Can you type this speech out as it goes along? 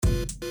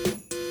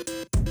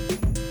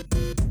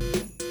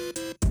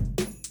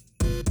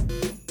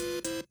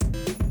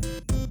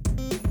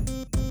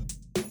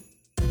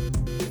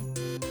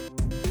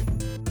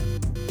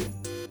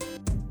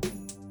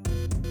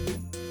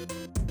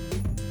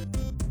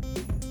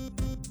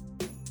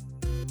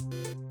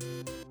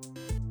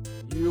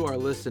You are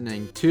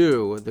listening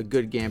to the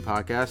Good Game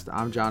Podcast.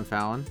 I'm John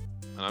Fallon.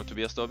 And I'm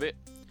Tobias and I.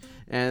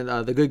 And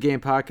the Good Game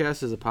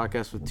Podcast is a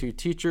podcast with two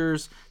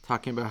teachers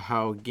talking about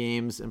how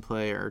games and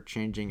play are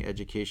changing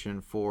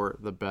education for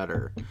the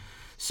better.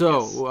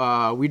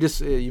 So we just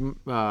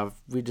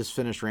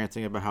finished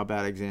ranting about how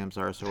bad exams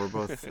are. So we're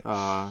both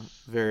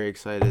very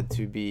excited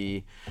to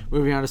be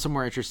moving on to some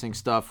more interesting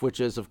stuff, which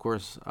is, of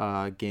course,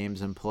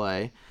 games and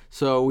play.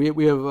 So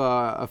we have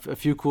a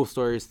few cool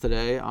stories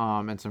today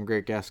and some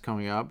great guests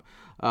coming up.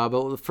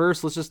 But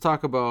first, let's just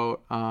talk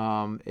about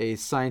a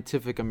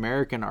Scientific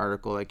American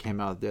article that came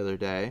out the other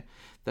day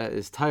that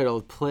is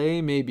titled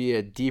 "Play May Be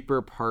a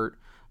Deeper Part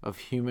of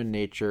Human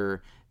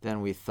Nature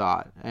Than We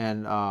Thought."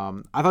 And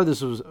I thought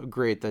this was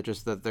great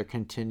that they're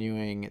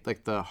continuing,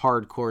 like the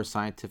hardcore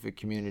scientific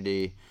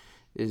community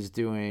is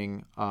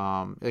doing,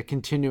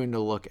 continuing to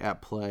look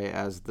at play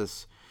as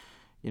this,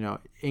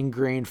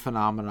 ingrained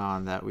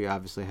phenomenon that we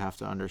obviously have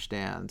to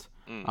understand.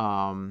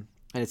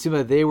 And it seemed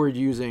like they were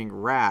using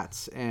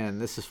rats,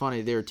 and this is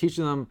funny. They were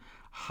teaching them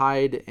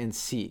hide and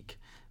seek,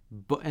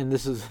 and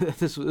this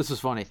is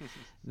funny.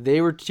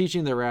 They were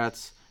teaching the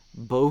rats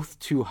both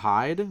to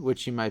hide,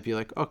 which you might be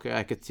like, okay,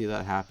 I could see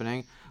that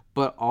happening,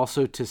 but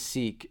also to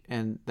seek,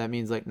 and that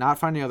means like not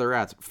finding other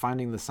rats,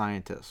 finding the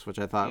scientists, which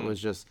I thought was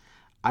just,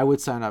 I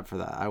would sign up for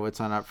that. I would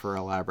sign up for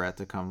a lab rat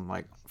to come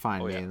like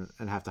find me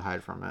and have to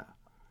hide from it.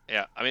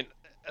 Yeah, I mean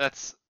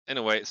that's in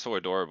a way so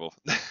adorable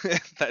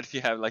that you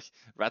have like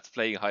rats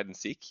playing hide and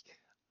seek.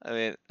 I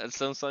mean, it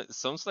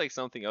sounds like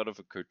something out of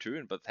a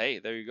cartoon, but hey,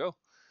 there you go.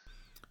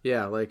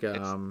 Yeah, like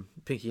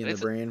Pinky and the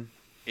Brain.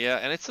 Yeah,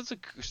 and it's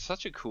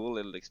such a cool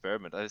little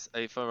experiment.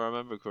 If I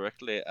remember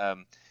correctly,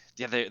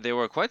 they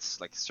were quite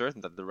like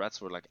certain that the rats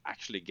were like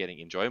actually getting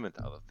enjoyment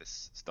out of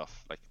this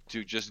stuff, like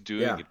to just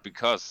doing it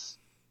because.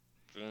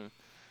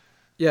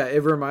 Yeah,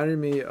 it reminded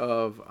me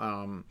of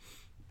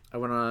I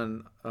went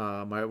on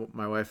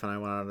my wife and I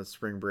went on a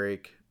spring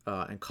break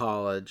in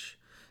college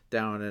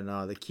down in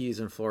the Keys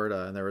in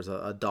Florida, and there was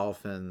a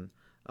dolphin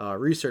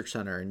research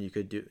center, and you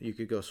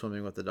could go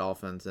swimming with the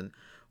dolphins. And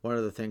one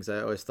of the things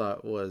I always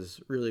thought was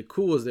really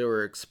cool is they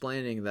were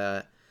explaining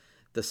that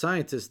the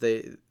scientists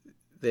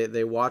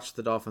they watch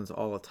the dolphins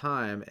all the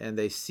time, and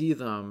they see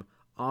them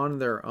on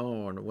their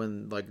own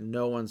when like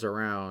no one's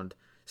around,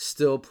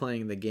 still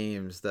playing the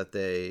games that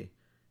they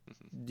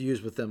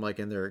use with them, like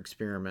in their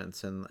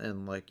experiments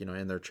and like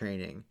in their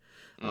training.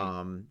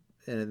 And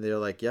they're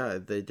like,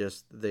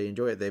 they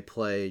enjoy it. They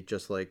play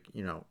just like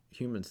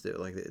humans do.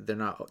 Like they're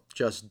not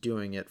just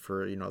doing it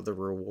for the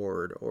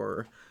reward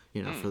or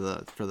for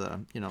the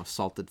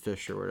salted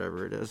fish or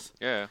whatever it is.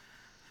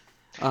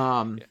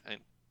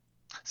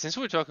 Since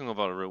we're talking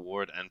about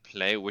reward and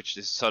play, which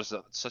is such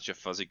a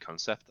fuzzy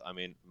concept, I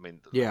mean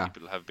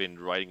people have been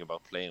writing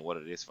about play and what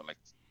it is for like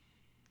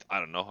I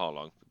don't know how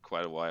long,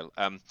 quite a while.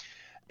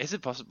 Is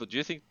it possible? Do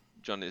you think,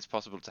 John, it's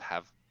possible to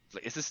have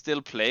like, is it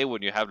still play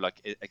when you have like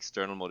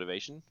external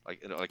motivation,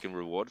 like a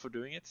reward for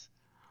doing it?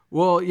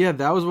 Well, yeah,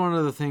 that was one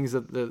of the things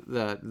that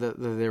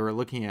they were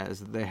looking at, is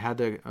that they had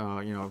to,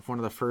 one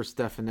of the first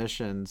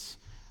definitions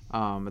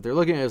that they're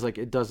looking at is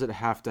like, does it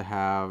have to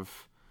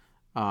have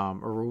a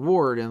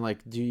reward, and like,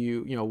 do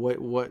you,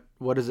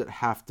 what does it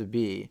have to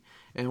be?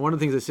 And one of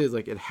the things they say is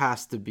like, it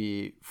has to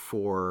be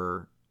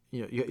for,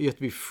 you have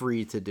to be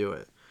free to do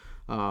it.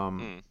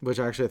 Which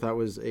actually I thought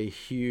was a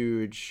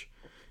huge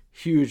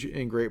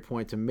and great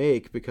point to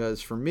make,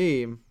 because for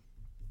me,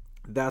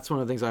 that's one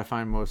of the things I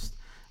find most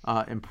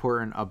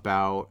important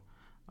about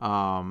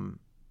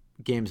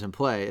games and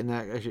play. And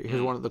that actually,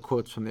 here's one of the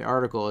quotes from the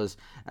article is,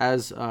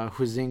 as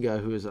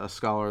Huizinga, who is a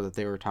scholar that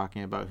they were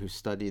talking about, who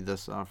studied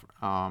this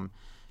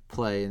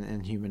play in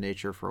human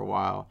nature for a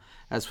while,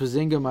 as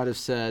Huizinga might have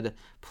said,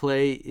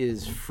 play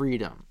is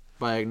freedom.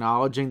 By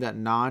acknowledging that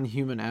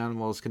non-human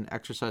animals can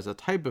exercise a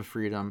type of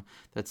freedom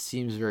that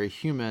seems very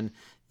human,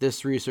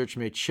 this research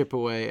may chip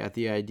away at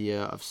the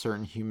idea of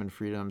certain human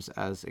freedoms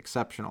as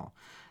exceptional.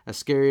 As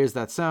scary as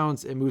that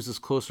sounds, it moves us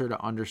closer to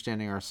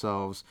understanding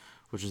ourselves,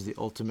 which is the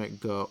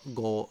ultimate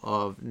goal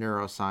of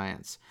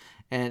neuroscience.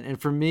 And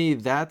for me,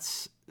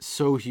 that's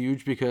so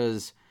huge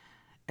because,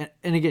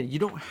 and again, you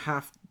don't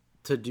have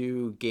to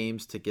do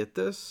games to get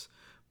this.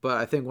 But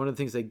I think one of the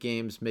things that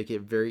games make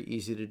it very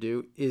easy to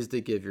do is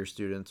to give your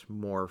students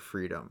more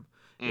freedom.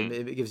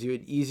 It gives you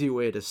an easy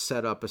way to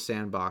set up a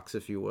sandbox,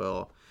 if you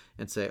will,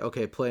 and say,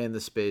 okay, play in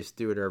this space,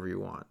 do whatever you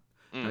want.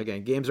 And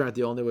again, games aren't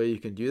the only way you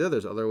can do that.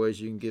 There's other ways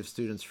you can give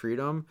students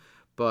freedom.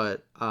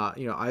 But,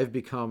 I've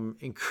become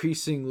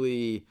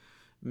increasingly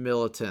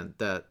militant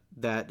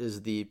that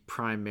is the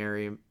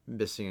primary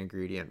missing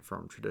ingredient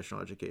from traditional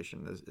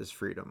education is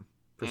freedom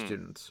for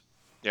students.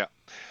 Yeah,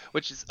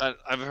 which is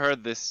I've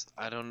heard this.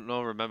 I don't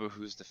remember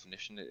whose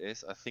definition it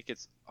is. I think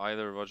it's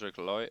either Roger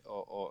Calloy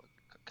or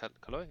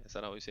Calloy. Is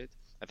that how you say it?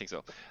 I think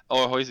so.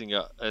 Or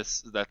Huizinga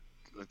is that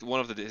one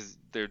of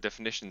their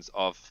definitions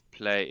of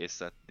play is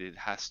that it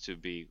has to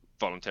be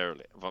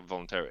voluntary.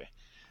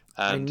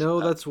 I And know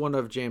that's one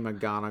of Jane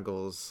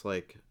McGonigal's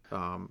like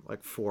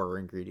 4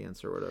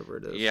 ingredients or whatever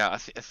it is. yeah, I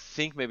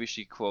think maybe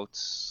she quotes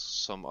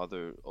some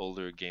other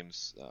older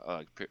games,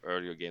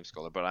 earlier game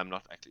scholar, but I'm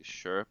not actually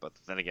sure. But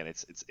then again,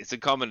 it's a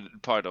common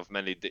part of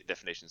many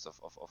definitions of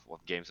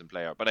what games and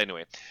play are. But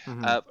anyway,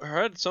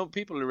 heard some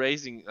people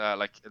raising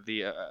like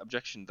the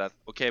objection that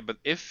okay, but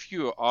if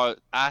you are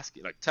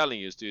asking, like telling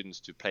your students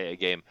to play a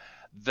game,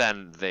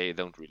 then they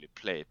don't really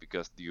play it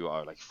because you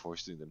are like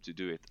forcing them to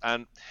do it.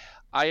 And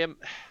I am.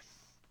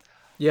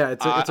 Yeah,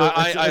 it's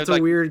a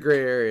like weird gray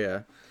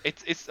area.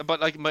 it's but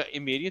like my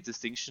immediate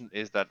distinction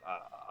is that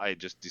I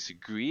just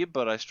disagree,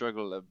 but I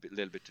struggle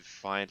little bit to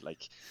find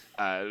like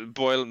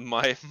boil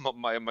my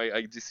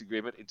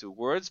disagreement into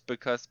words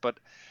but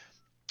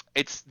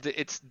it's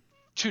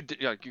too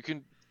like you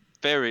can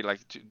very like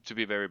to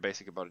be very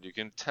basic about it. You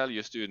can tell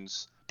your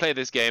students play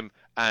this game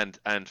and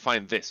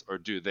find this or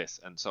do this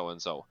and so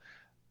and so.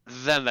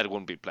 Then that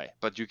won't be play.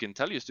 But you can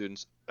tell your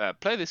students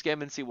play this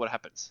game and see what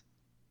happens.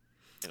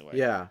 In a way.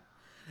 Yeah.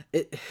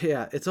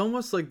 It's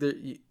almost like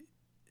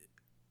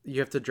you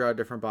have to draw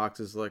different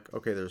boxes. Like,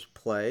 okay, there's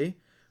play,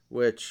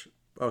 which,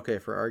 okay,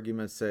 for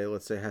argument's sake,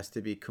 let's say has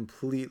to be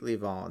completely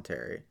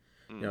voluntary.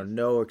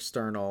 No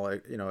external,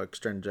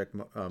 extrinsic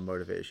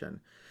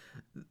motivation.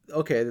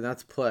 Okay, then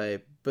that's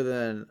play. But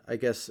then I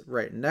guess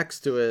right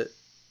next to it,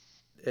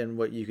 and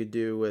what you could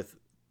do with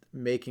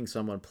making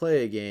someone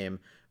play a game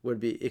would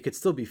be it could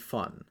still be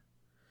fun.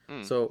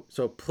 So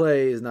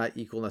play is not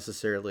equal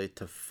necessarily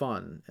to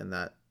fun in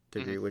that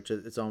degree, which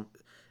is its own.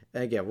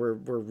 And again, we're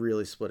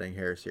really splitting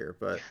hairs here,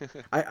 but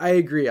I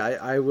agree.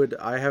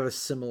 I have a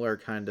similar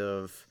kind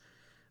of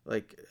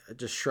like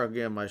just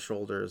shrugging of my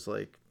shoulders,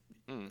 like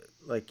I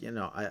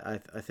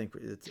think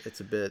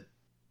it's a bit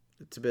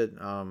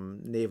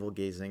navel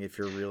gazing if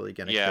you're really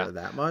gonna care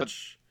that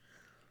much.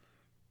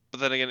 But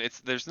then again,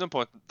 there's no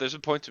point. There's a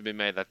point to be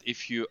made that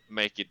if you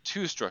make it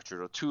too structured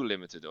or too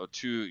limited or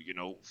too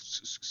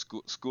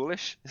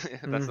schoolish,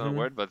 that's not a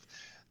word, but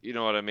you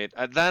know what I mean.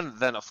 And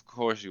then of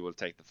course you will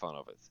take the fun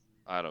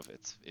out of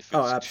it if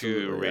it's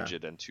too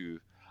rigid and too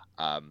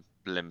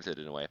limited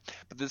in a way.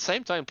 But at the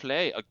same time,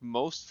 like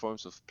most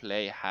forms of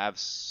play have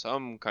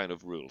some kind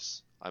of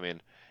rules. I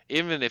mean,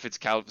 even if it's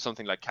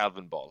something like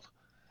Calvin Ball,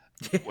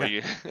 where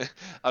you,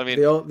 I mean,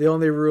 the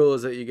only rule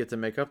is that you get to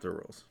make up the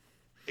rules.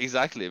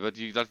 Exactly, but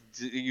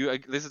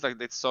this is like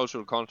this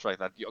social contract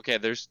that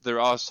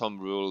there are some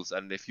rules,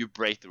 and if you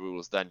break the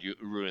rules, then you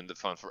ruin the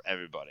fun for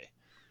everybody.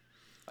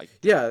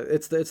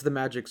 It's the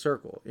magic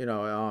circle,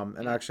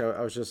 and actually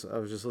I was just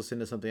listening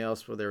to something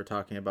else where they were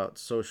talking about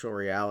social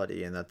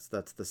reality, and that's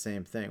the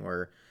same thing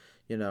where,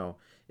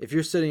 if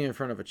you're sitting in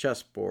front of a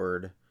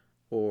chessboard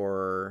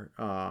or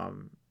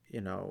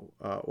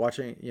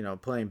watching,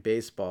 playing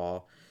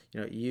baseball,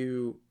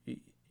 you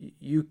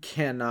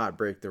cannot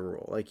break the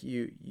rule. Like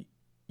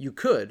you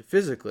could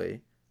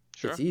physically,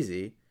 It's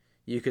easy.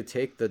 You could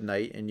take the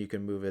knight and you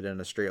can move it in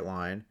a straight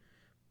line,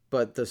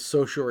 but the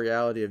social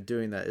reality of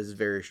doing that is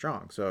very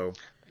strong. So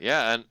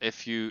yeah, and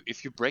if you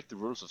break the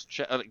rules of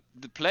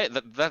the play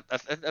that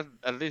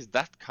at least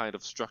that kind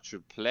of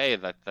structured play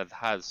that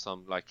has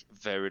some like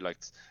very like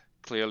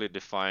clearly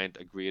defined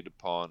agreed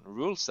upon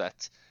rule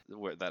set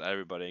that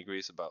everybody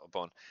agrees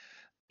upon.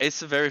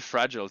 It's a very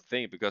fragile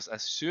thing because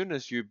as soon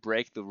as you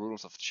break the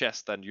rules of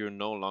chess, then you're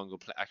no longer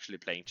actually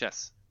playing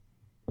chess.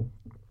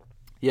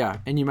 Yeah,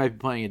 and you might be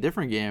playing a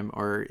different game,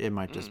 or it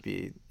might just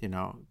be,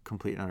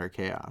 complete and utter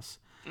chaos.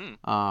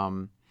 And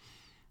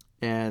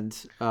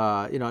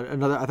I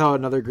thought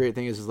another great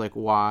thing is like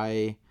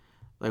why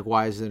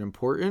is it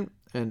important?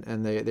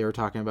 And they were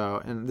talking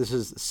about, and this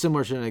is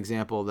similar to an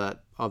example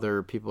that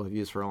other people have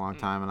used for a long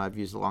time, and I've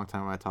used a long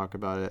time when I talk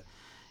about it,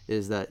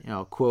 is that,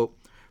 quote,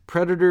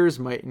 predators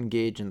might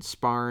engage in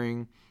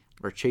sparring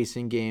or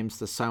chasing games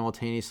to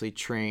simultaneously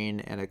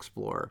train and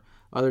explore.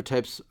 Other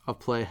types of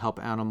play help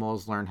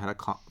animals learn how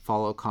to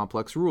follow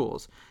complex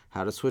rules,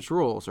 how to switch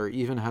roles, or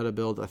even how to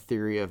build a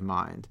theory of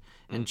mind.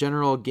 In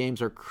general,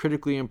 games are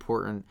critically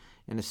important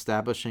in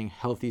establishing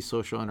healthy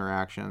social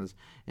interactions,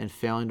 and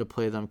failing to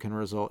play them can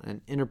result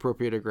in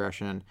inappropriate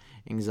aggression,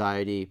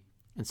 anxiety,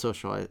 and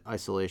social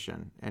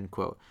isolation, end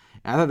quote.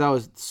 And I thought that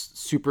was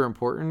super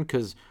important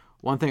because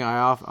one thing I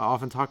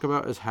often talk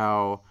about is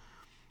how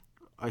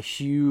a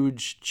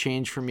huge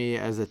change for me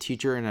as a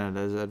teacher and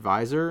as an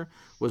advisor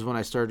was when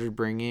I started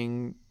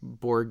bringing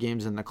board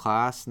games into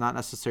class, not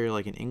necessarily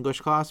like an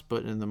English class,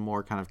 but in the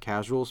more kind of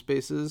casual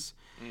spaces.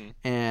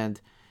 And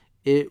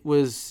it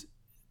was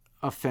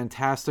a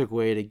fantastic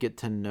way to get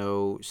to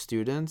know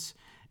students.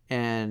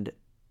 And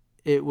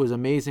it was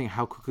amazing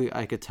how quickly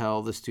I could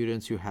tell the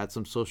students who had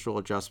some social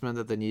adjustment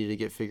that they needed to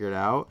get figured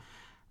out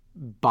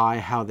by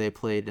how they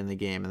played in the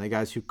game. And the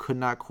guys who could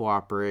not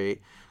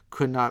cooperate,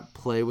 could not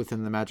play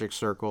within the magic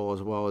circle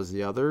as well as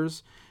the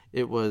others,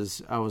 I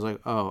was like,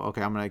 oh,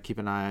 okay, I'm going to keep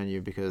an eye on you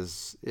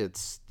because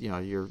it's,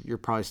 you're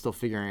probably still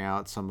figuring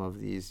out some of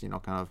these,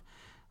 kind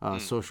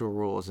of social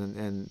rules.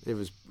 And it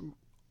was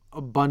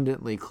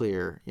abundantly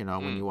clear,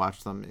 when you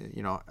watch them,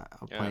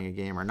 playing a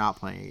game or not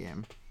playing a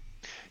game.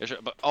 Yeah, sure,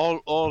 but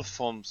all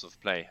forms of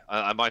play.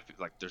 I might be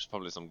like, there's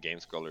probably some game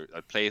scholars,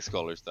 play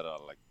scholars that are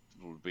like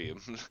would be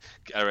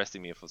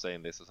arresting me for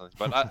saying this or something.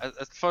 But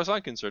as far as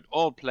I'm concerned,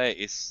 all play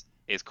is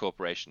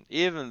cooperation.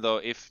 Even though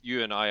if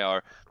you and I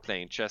are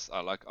playing chess,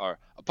 are like our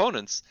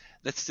opponents,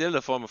 that's still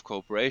a form of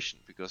cooperation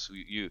because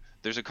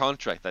there's a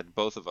contract that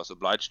both of us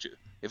obliged to.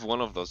 If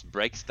one of us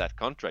breaks that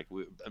contract,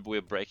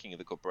 we're breaking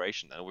the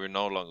cooperation and we're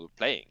no longer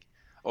playing.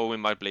 Or we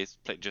might play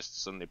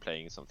just suddenly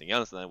playing something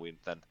else, and then we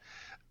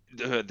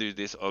do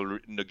this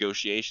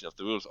negotiation of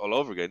the rules all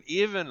over again.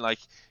 Even like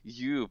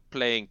you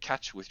playing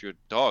catch with your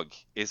dog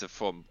is a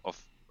form of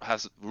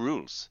has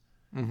rules.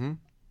 Mm-hmm.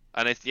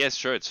 And yes,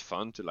 sure, it's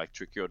fun to like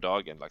trick your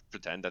dog and like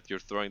pretend that you're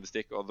throwing the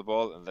stick or the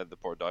ball, and then the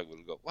poor dog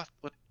will go what.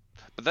 But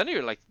then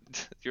you're like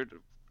you're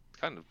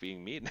kind of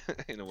being mean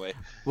in a way.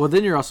 Well,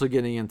 then you're also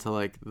getting into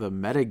like the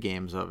meta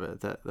games of it.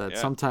 That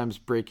sometimes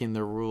breaking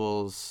the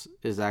rules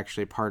is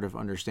actually part of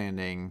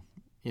understanding.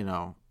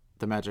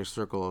 The magic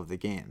circle of the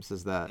games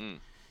is that.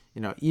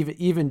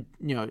 Even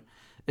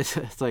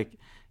it's like,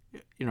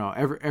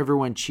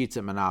 everyone cheats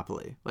at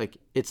Monopoly. Like,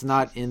 it's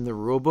not in the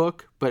rule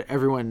book, but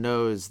everyone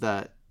knows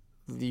that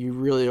you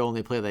really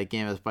only play that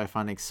game is by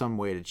finding some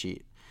way to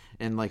cheat.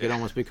 And like, it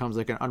almost becomes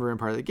like an unwritten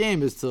part of the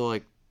game is to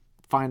like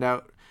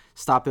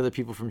stop the other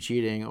people from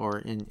cheating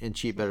and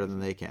cheat better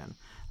than they can.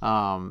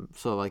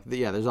 So like,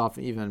 there's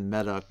often even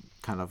meta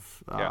kind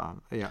of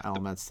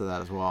elements to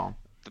that as well.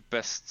 The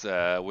best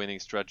winning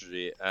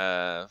strategy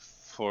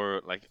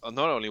for like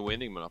not only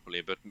winning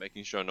Monopoly but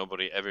making sure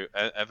nobody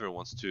ever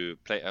wants to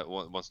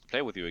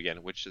play with you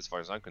again, which as far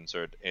as I'm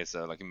concerned is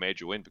like a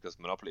major win because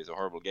Monopoly is a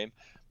horrible game.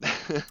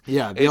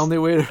 Yeah, the only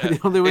way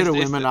to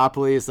win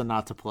Monopoly is to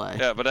not to play.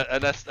 Yeah, but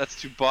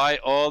that's to buy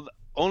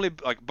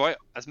buy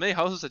as many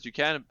houses as you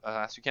can,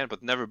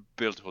 but never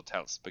build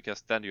hotels,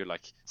 because then you're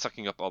like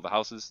sucking up all the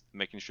houses,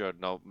 making sure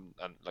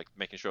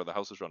the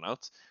houses run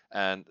out,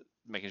 and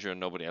making sure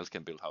nobody else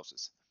can build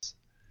houses.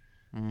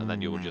 And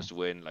then you will just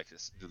win, like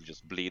you'll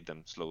just bleed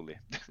them slowly.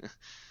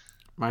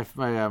 My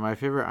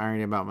favorite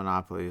irony about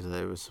Monopoly is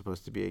that it was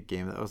supposed to be a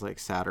game that was like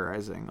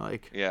satirizing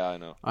like I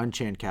know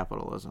unchained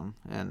capitalism,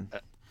 and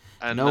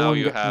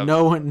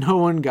no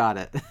one got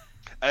it.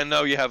 And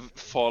now you have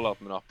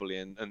Fallout Monopoly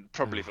and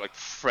probably like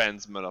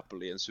Friends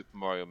Monopoly and Super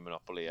Mario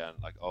Monopoly and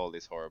like all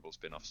these horrible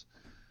spin-offs.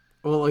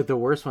 Well, like the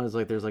worst one is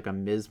like there's like a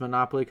Ms.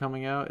 Monopoly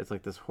coming out. It's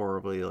like this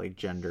horribly like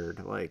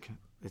gendered like.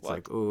 It's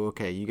like, oh,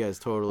 okay, you guys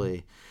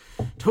totally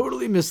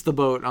missed the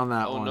boat on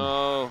that one.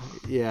 Oh, no.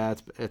 Yeah,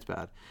 it's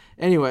bad.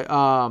 Anyway,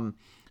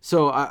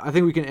 so I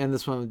think we can end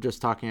this one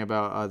just talking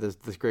about this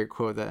great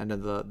quote that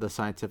ended the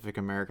Scientific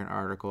American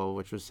article,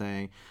 which was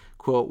saying,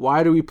 quote,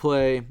 "Why do we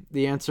play?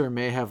 The answer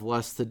may have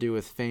less to do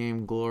with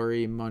fame,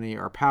 glory, money,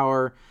 or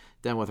power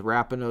than with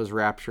Rapinoe's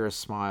rapturous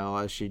smile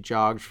as she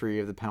jogged free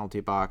of the penalty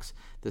box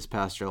this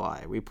past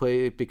July. We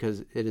play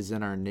because it is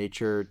in our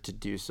nature to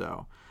do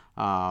so."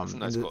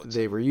 Nice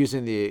they were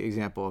using the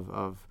example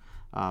of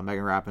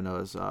Megan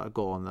Rapinoe's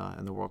goal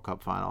in the World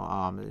Cup final,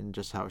 and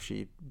just how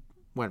she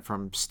went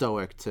from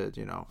stoic to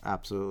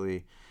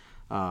absolutely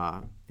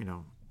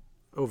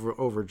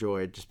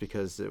overjoyed just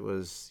because it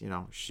was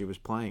she was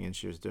playing and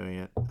she was doing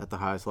it at the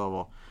highest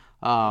level.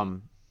 We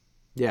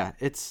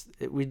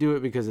do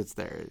it because it's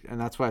there, and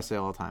that's why I say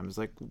all the time is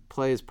like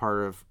play is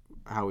part of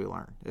how we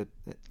learn.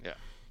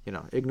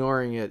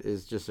 Ignoring it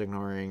is just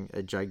ignoring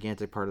a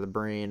gigantic part of the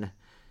brain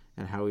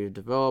and how we've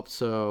developed.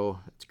 So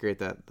it's great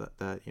that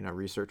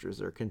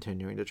researchers are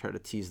continuing to try to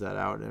tease that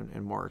out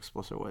in more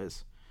explicit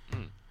ways.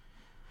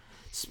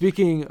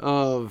 Speaking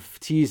of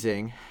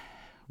teasing,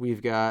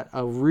 we've got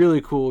a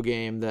really cool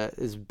game that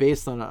is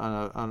based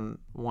on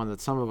one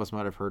that some of us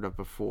might have heard of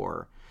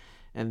before,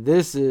 and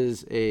this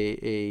is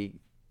a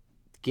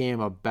game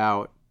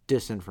about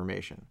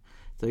disinformation.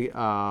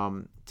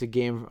 It's a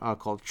game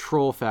called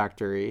Troll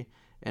Factory,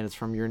 and it's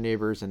from your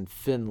neighbors in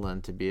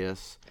Finland,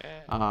 Tobias.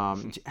 How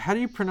do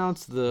you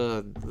pronounce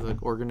the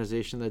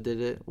organization that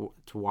did it?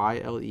 It's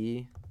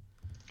YLE?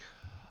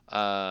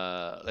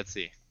 Let's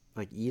see.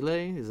 Like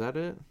Ile? Is that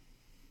it?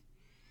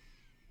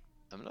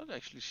 I'm not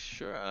actually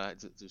sure. I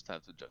just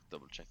have to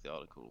double check the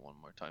article one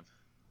more time.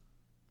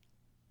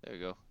 There you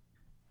go.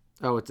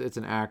 Oh, it's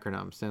an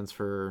acronym. Stands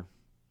for,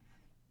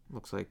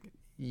 looks like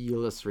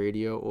Yillis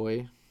Radio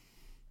Oi.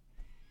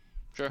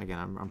 Sure. Again,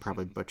 I'm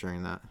probably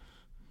butchering that.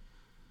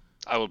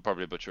 I will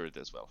probably butcher it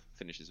as well.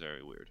 Finnish is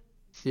very weird.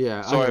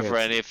 Yeah. Sorry for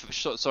any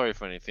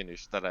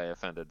Finnish that I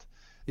offended.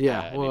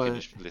 Yeah. Any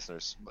Finnish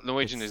listeners.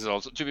 Norwegian is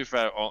also. To be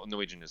fair,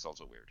 Norwegian is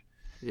also weird.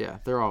 Yeah,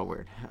 they're all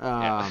weird.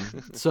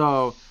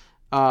 So.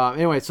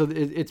 Anyway, so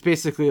it's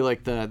basically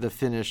like the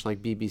Finnish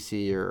like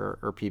BBC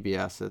or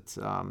PBS. It's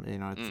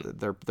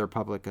it's their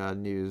public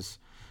news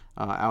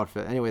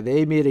outfit. Anyway,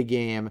 they made a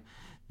game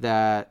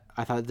that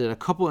I thought did a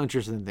couple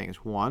interesting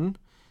things. One,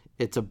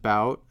 it's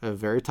about a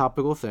very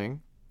topical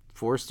thing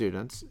for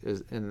students.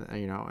 As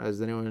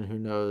anyone who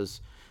knows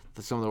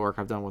some of the work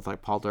I've done with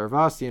like Paul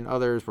Darvasti and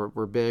others,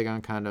 we're big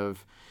on kind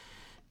of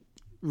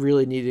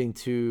really needing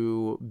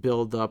to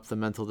build up the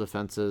mental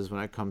defenses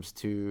when it comes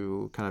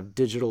to kind of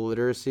digital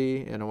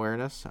literacy and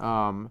awareness.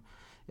 And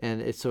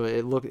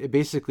it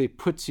basically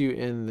puts you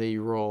in the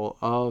role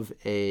of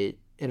a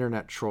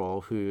internet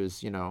troll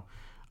who's,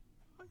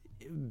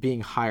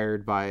 being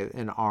hired by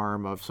an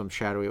arm of some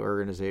shadowy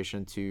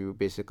organization to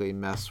basically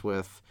mess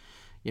with,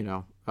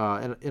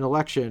 an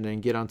election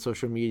and get on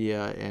social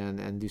media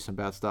and do some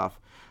bad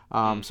stuff.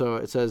 So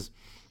it says,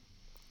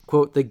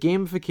 quote, "The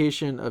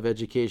gamification of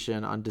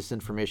education on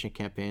disinformation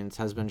campaigns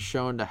has been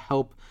shown to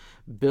help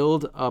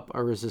build up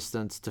a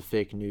resistance to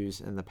fake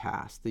news in the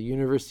past. The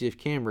University of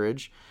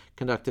Cambridge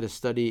conducted a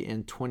study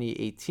in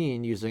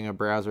 2018 using a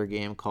browser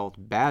game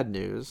called Bad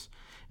News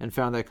and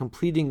found that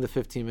completing the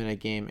 15-minute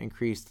game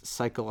increased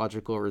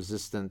psychological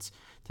resistance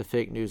to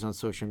fake news on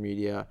social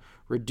media,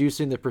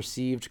 reducing the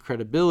perceived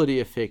credibility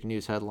of fake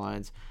news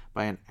headlines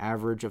by an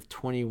average of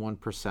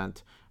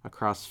 21%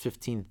 across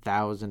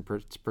 15,000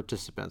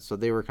 participants." So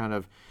they were kind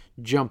of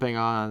jumping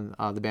on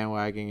the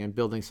bandwagon and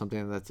building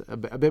something that's a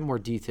bit more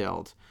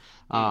detailed.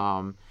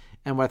 And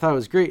what I thought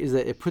was great is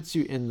that it puts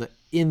you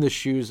in the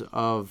shoes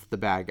of the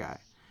bad guy.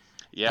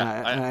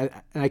 Yeah,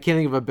 and I can't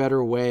think of a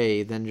better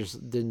way than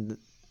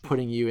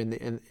putting you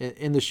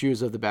in the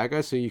shoes of the bad guy,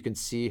 so you can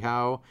see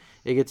how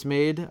it gets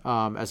made,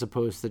 as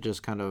opposed to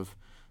just kind of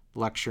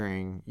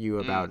lecturing you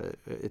about it.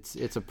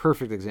 It's a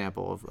perfect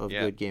example of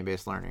good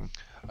game-based learning.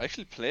 I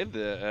actually played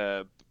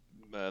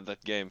that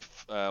game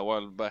a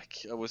while back.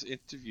 I was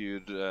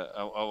interviewed.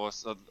 I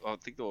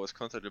think I was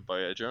contacted by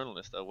a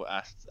journalist that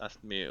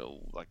asked me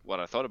like what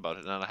I thought about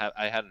it, and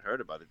I hadn't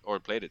heard about it or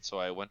played it, so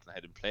I went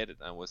ahead and played it,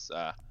 and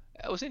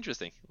it was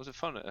interesting. It was a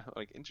fun,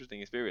 interesting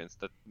experience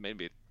that made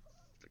me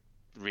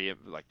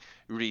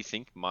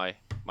rethink my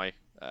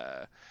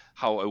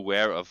how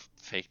aware of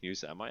fake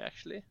news am I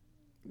actually.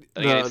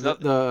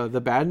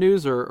 The bad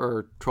news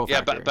or troll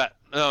factory?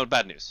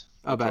 Bad news.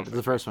 Oh,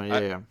 the first one.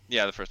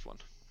 Yeah, the first one.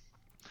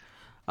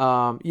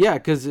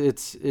 Because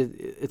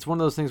it's one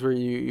of those things where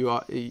you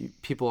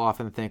people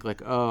often think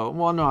like, oh,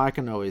 well, no, I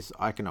can always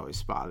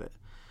spot it.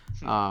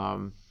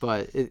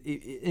 But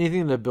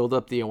anything to build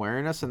up the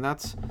awareness, and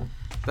that's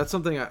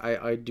something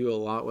I do a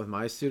lot with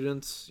my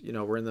students.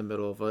 We're in the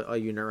middle of a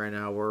unit right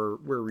now where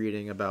we're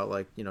reading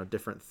about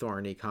different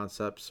thorny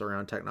concepts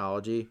around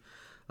technology,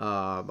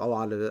 a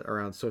lot of it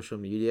around social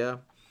media,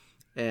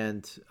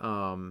 and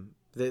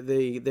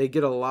they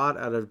get a lot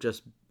out of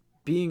just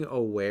being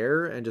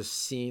aware and just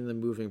seeing the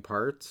moving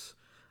parts.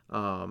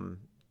 Does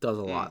a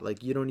lot.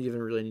 Like, you don't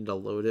even really need to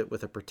load it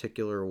with a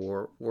particular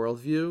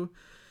worldview.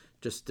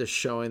 Just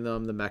showing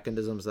them the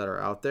mechanisms that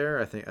are out there,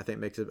 I think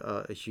makes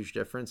a huge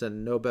difference.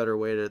 And no better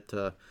way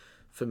to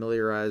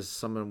familiarize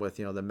someone with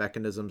the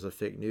mechanisms of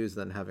fake news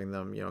than having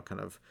them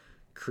kind of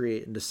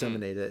create and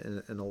disseminate it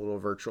in a little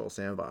virtual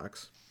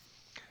sandbox.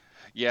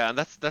 Yeah, and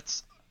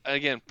that's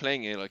again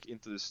playing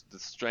into the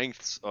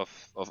strengths of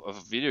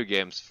video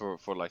games for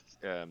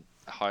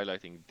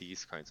highlighting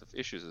these kinds of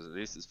issues. At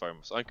least as far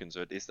as I'm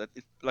concerned, is that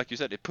it, like you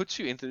said, it puts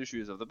you into the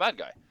shoes of the bad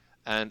guy,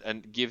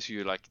 and gives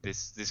you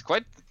this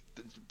quite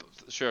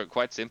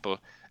simple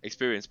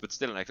experience, but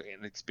still an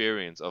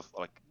experience of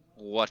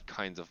what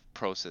kinds of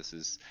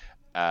processes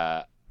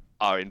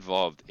are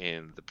involved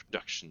in the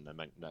production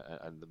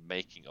and the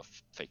making of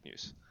fake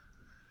news.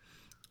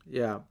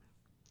 Yeah,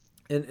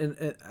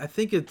 and I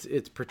think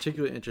it's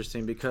particularly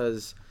interesting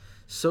because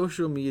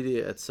social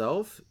media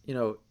itself,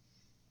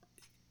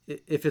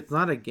 if it's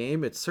not a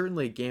game, it's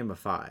certainly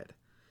gamified.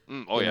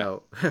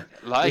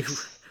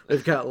 Likes.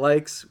 We've got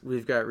likes,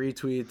 we've got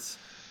retweets.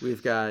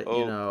 We've got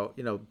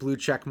blue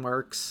check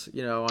marks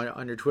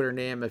on your Twitter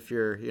name if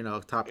you're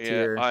top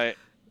tier. I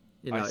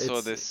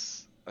saw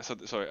this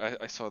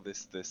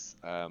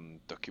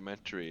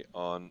documentary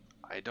on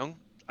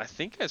I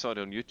think I saw it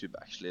on YouTube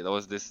actually. There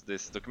was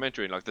this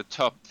documentary the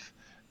top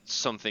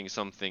something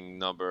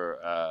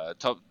number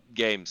top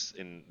games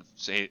in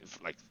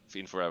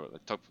forever,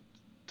 top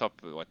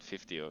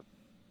 50 or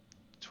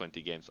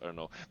 20 games, I don't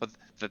know, but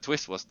the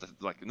twist was that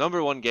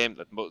number one game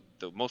that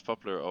the most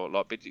popular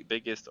or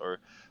biggest or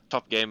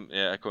top game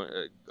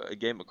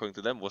game according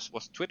to them was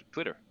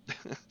Twitter.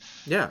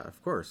 Yeah,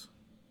 of course,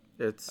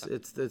 it's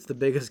the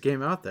biggest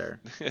game out there.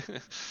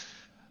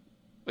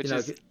 Which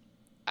is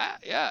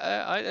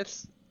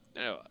it's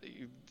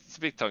it's a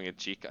bit tongue in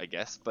cheek, I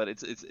guess, but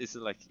it's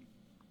a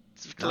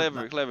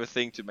clever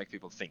thing to make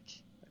people think,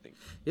 I think.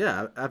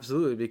 Yeah,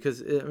 absolutely,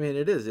 because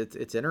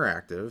it's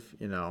interactive.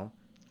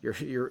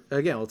 You're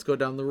again, let's go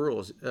down the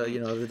rules,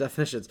 the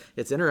definitions.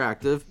 It's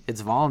interactive,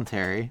 it's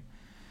voluntary,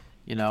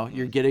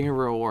 you're getting a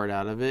reward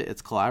out of it,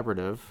 it's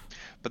collaborative.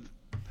 But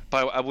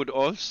I would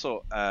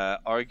also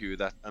argue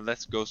that, and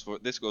this goes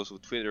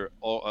with Twitter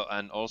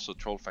and also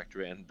Troll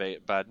Factory and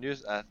Bad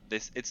News,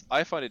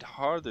 I find it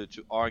harder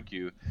to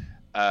argue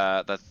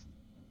that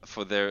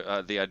for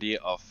the idea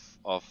of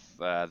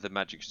the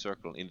magic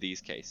circle in these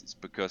cases,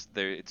 because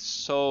it's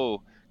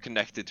so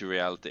connected to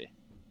reality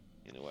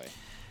in a way.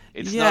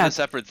 It's not a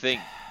separate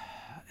thing.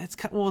 It's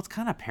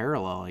kind of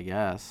parallel, I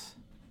guess.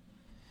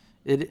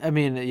 I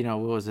mean, what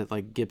was it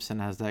like? Gibson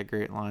has that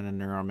great line in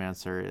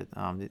Neuromancer.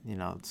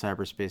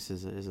 Cyberspace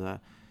is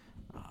a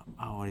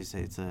what do you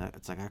say?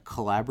 It's like a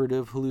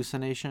collaborative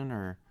hallucination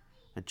or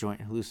a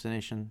joint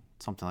hallucination,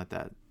 something like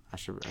that. I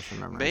should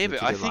remember. Maybe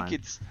It's a I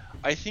good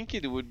think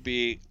line. it would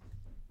be.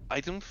 I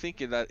don't think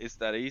that it's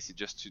that easy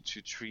just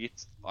to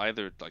treat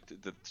either like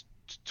the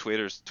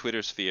Twitter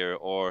sphere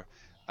or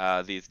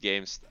these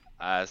games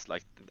as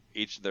like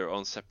each their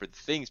own separate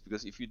things,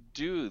 because if you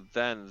do,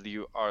 then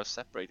you are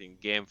separating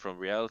game from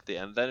reality,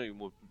 and then it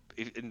would,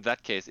 in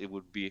that case, it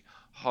would be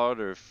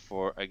harder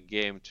for a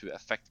game to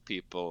affect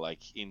people, like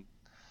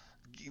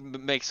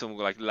make some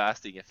like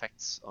lasting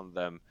effects on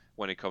them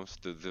when it comes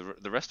to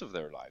the rest of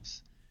their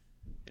lives.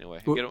 In a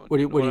way, What, do you know what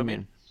do what I you mean?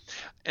 mean?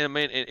 And I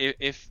mean,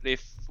 if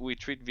we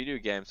treat video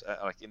games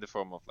like in the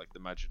form of like the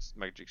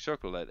magic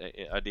circle, that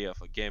idea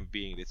of a game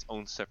being its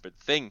own separate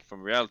thing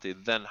from reality,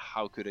 then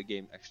how could a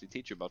game actually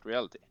teach you about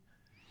reality?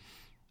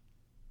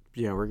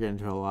 Yeah, we're getting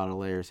to a lot of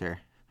layers here.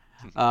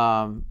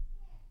 Um,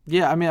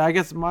 yeah, I mean, I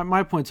guess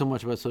my point so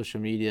much about social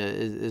media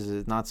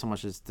is not so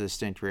much as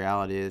distinct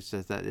reality. It's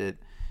just that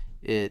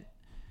it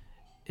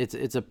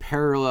it's a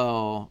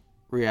parallel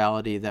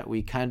reality that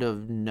we kind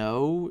of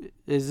know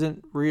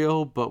isn't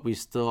real, but we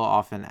still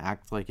often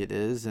act like it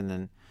is, and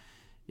then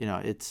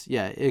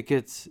it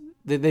gets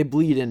they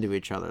bleed into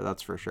each other.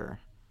 That's for sure.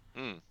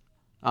 Mm.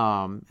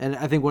 And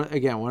I think one of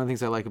the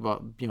things I like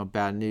about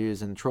bad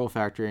news and Troll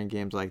Factory and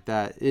games like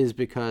that is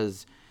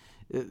because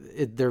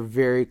they're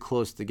very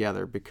close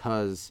together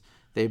because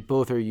they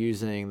both are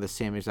using the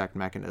same exact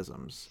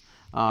mechanisms.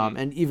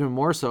 And even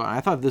more so, and I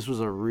thought this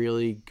was a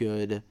really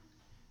good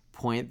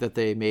point that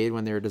they made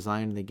when they were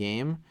designing the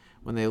game,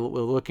 when they were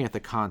looking at the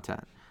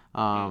content.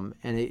 And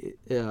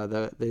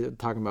they're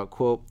talking about,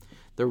 quote,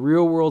 the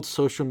real world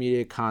social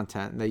media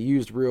content, and they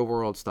used real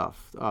world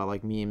stuff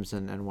like memes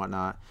and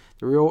whatnot.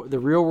 The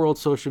real world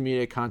social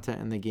media content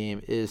in the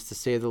game is, to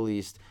say the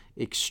least,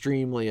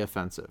 extremely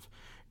offensive.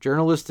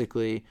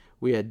 Journalistically,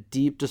 we had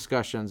deep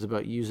discussions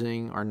about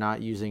using or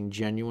not using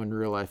genuine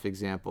real life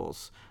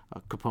examples,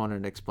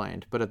 Component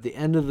explained. But at the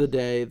end of the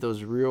day,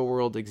 those real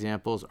world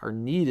examples are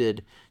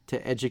needed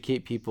to educate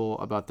people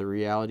about the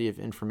reality of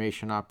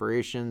information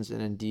operations,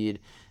 and indeed,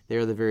 they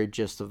are the very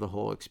gist of the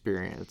whole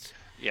experience.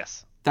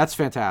 Yes. That's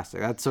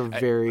fantastic. That's a I,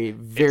 very, it's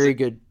a, very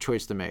good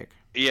choice to make.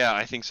 yeah,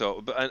 I think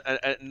so. But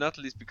and not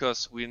least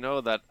because we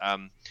know that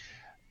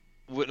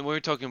when we're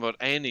talking about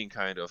any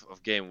kind of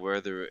game,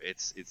 whether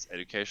it's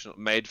educational,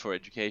 made for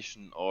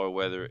education, or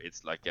whether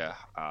it's like a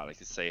like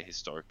you say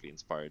historically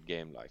inspired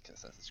game like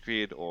Assassin's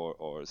Creed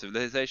or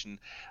Civilization,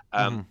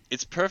 Mm-hmm.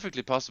 it's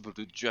perfectly possible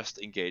to just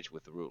engage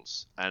with the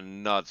rules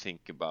and not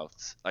think about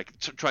like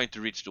trying to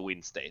reach the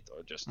win state,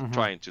 or just Mm-hmm.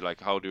 trying to like,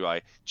 how do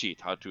I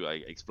cheat, how do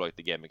I exploit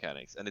the game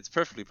mechanics, and it's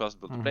perfectly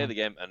possible to play Mm-hmm. the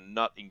game and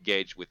not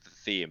engage with the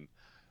theme,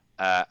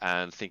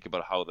 and think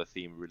about how the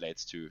theme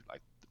relates to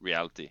like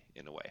reality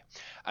in a way.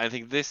 I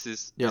think Yep. this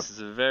is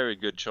a very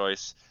good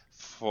choice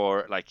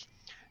for like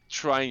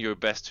trying your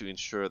best to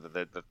ensure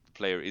that the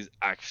player is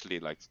actually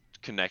like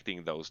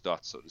connecting those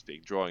dots, so to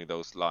speak, drawing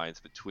those lines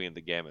between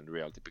the game and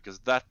reality, because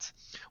that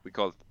we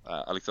call it,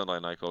 Alexander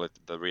and I call it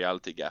the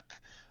reality gap.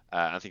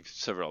 I think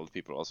several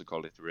people also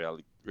call it the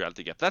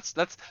reality gap.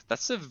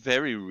 That's a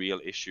very real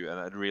issue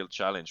and a real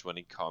challenge when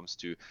it comes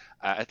to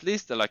at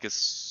least like a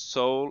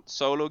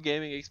solo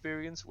gaming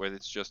experience where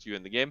it's just you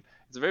in the game.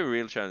 It's a very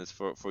real challenge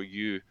for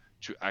you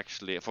to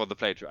actually, for the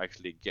player to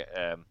actually get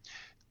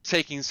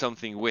taking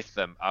something with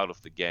them out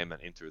of the game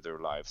and into their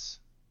lives.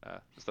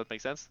 Does that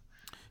make sense?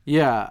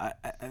 Yeah,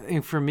 I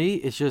think for me,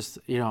 it's just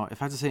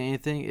if I have to say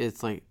anything,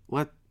 it's like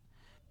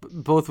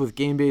both with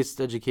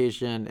game-based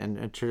education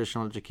and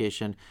traditional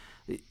education.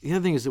 The other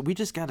thing is that we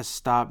just got to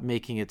stop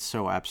making it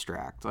so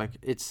abstract. Like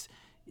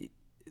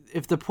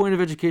if the point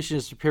of education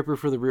is to prepare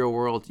for the real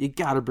world, you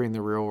got to bring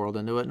the real world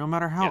into it, no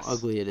matter how Yes.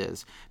 ugly it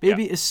is. Yeah.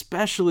 Maybe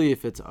especially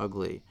if it's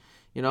ugly,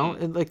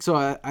 Mm. And like so,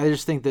 I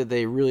just think that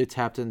they really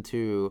tapped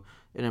into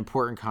an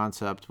important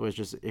concept, which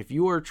is if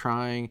you are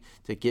trying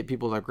to get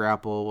people to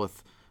grapple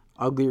with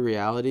ugly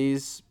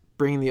realities,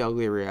 bring the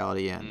ugly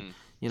reality in.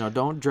 Mm.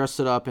 Don't dress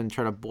it up and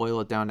try to boil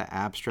it down to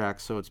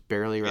abstract so it's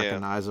barely Yeah.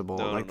 recognizable.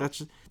 No, no, Like no. that's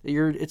just,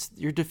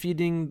 you're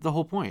defeating the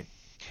whole point.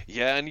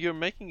 Yeah, and you're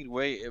making it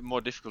way more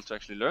difficult to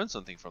actually learn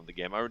something from the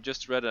game. I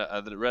just read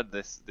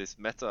this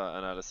meta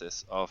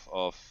analysis of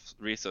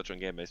research on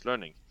game-based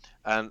learning,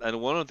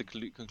 and one of the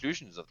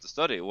conclusions of the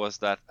study was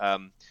that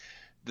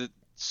the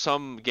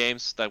some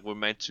games that were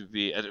meant to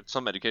be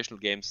some educational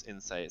games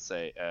in say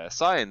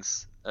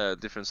science,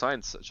 different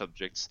science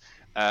subjects,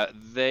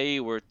 they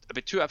were a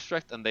bit too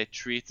abstract, and they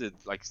treated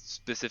like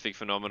specific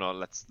phenomena,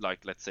 let's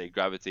say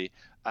gravity,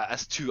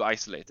 as too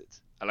isolated,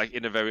 like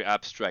in a very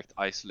abstract,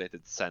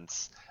 isolated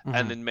sense, and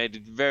Mm-hmm. it made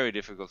it very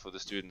difficult for the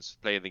students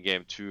playing the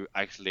game to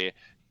actually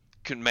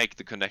can make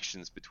the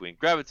connections between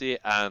gravity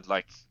and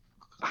like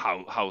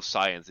how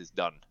science is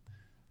done.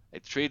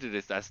 It treated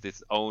it as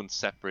this own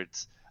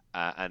separate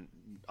and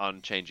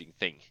unchanging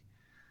thing.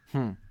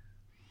 Hmm.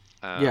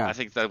 I Yeah.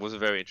 think that was a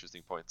very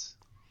interesting point.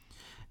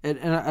 and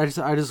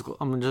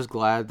I'm just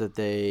glad that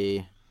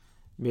they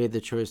made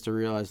the choice to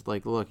realize,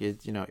 like, look,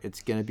 it's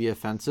going to be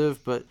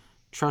offensive, but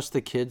trust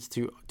the kids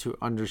to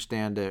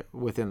understand it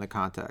within the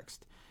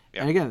context.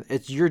 Yeah. And again,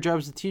 it's your job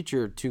as a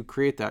teacher to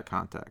create that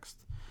context.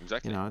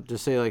 Exactly.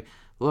 Just say, like,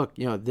 look,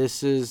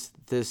 this is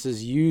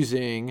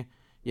using,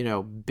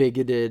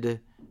 bigoted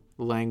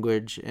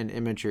language and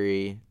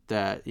imagery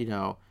that,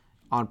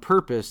 on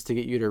purpose to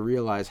get you to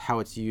realize how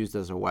it's used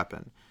as a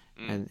weapon.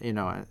 And and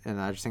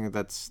I just think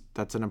that's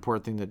an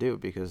important thing to do,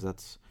 because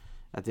that's,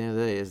 at the end of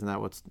the day, isn't that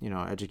what's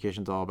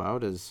education's all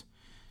about, is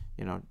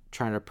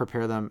trying to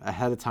prepare them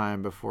ahead of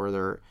time before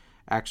they're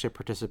actually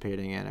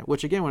participating in it.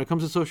 Which, again, when it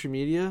comes to social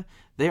media,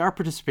 they are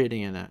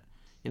participating in it.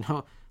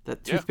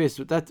 That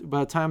toothpaste, that by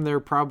the time they're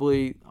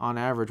probably on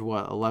average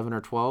 11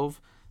 or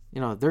 12,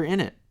 they're in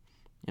it.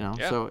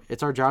 So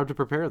it's our job to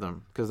prepare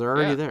them, because they're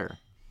already there,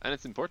 and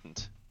it's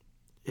important.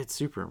 It's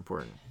super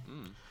important.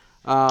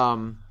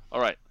 All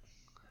right.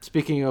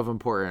 Speaking of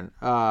important,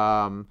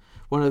 one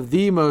of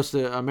the most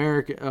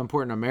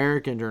important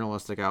American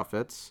journalistic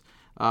outfits,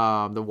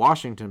 the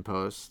Washington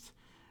Post,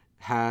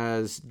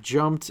 has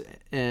jumped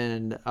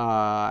and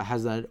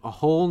has a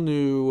whole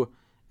new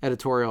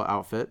editorial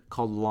outfit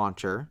called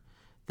Launcher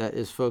that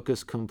is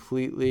focused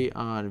completely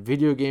on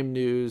video game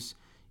news,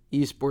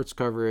 esports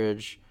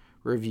coverage,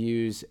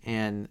 reviews,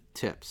 and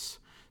tips.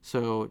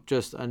 So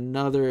just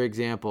another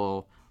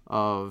example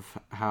of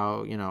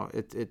how,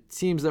 it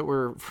seems that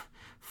we're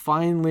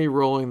finally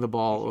rolling the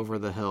ball over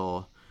the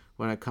hill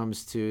when it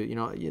comes to,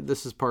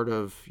 this is part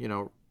of,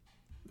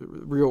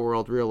 real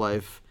world, real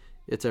life.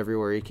 It's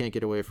everywhere. You can't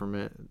get away from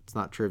it. It's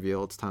not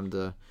trivial. It's time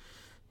to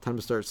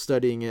start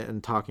studying it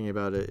and talking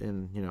about it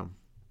in,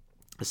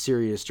 a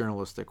serious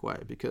journalistic way,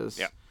 because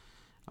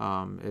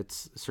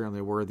it's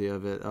certainly worthy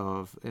of it,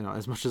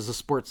 as much as the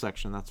sports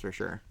section, that's for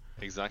sure.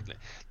 Exactly.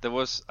 There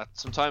was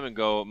some time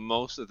ago,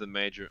 most of the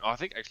major, I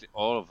think actually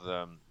all of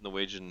the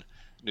Norwegian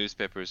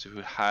newspapers who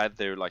had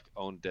their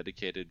own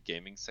dedicated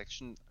gaming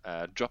section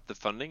dropped the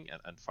funding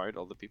and fired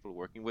all the people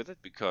working with it,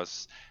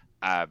 because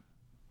I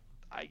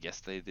guess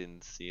they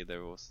didn't see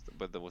there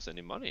was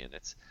any money in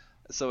it.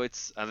 So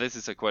and this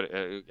is quite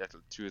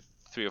 2,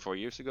 3 or 4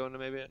 years ago,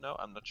 maybe. No,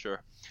 I'm not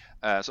sure.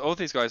 So all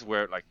these guys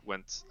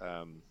went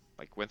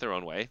their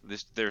own way.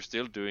 They're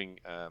still doing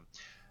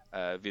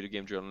video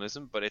game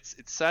journalism, but it's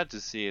sad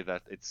to see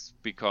that it's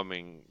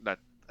becoming that,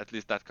 at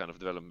least that kind of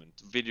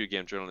development, video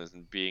game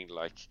journalism being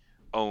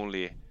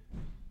only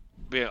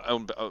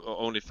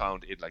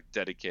found in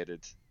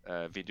dedicated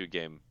video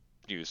game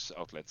news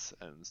outlets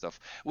and stuff,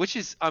 which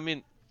is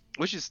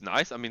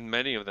nice. I mean,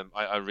 many of them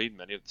I read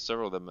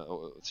several of them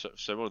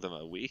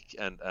a week,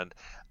 and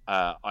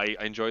I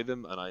enjoy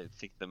them, and I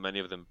think that many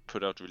of them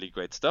put out really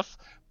great stuff.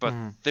 But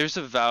there's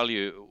a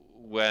value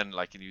when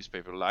a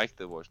newspaper like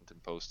the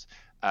Washington Post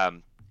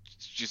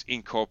just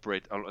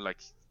incorporate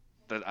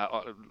that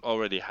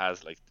already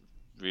has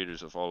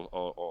readers of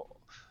all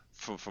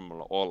from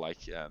all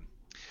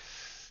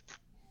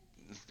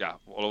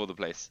all over the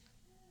place,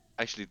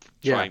 actually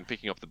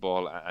picking up the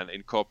ball and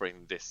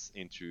incorporating this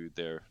into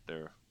their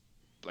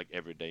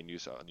everyday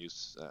news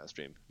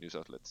stream, news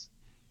outlets.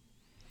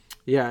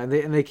 Yeah, and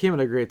they came at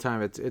a great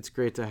time. It's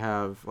great to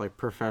have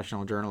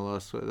professional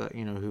journalists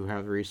who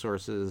have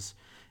resources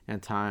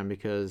and time,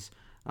 because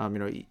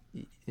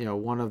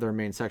one of their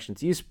main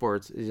sections,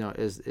 esports,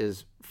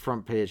 is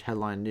front page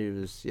headline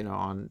news,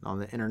 on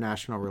the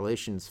international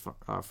relations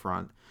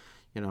front,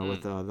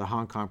 with the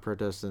Hong Kong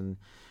protests and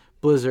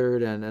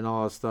Blizzard and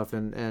all that stuff,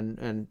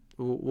 and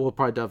we'll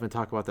probably delve and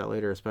talk about that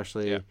later,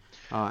 especially in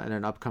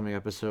an upcoming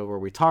episode where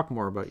we talk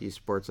more about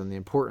esports and the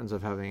importance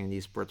of having an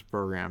esports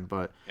program.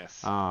 But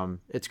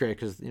it's great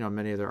because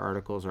many of their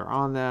articles are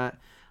on that.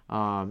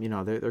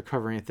 They're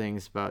covering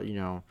things about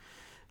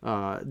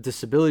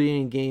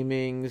disability in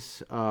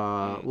gamings,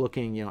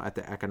 looking at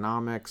the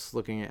economics,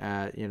 looking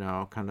at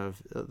kind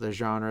of the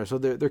genre. So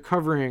they're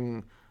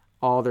covering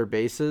all their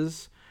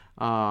bases.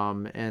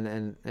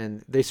 And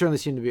they certainly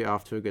seem to be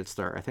off to a good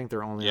start. I think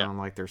they're only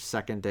on their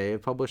second day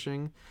of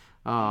publishing.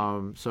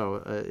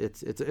 So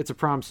it's a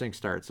promising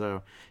start.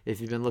 So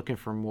if you've been looking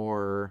for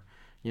more,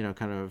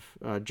 kind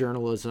of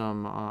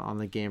journalism on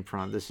the game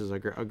front, this is a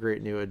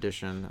great new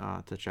addition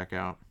to check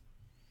out.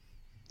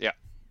 Yeah.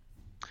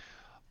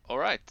 All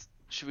right.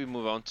 Should we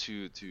move on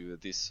to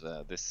this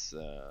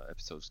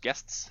episode's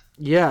guests?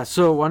 Yeah.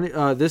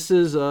 So this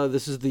is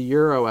the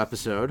Euro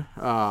episode.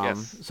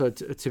 Yes. So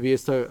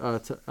Tobias did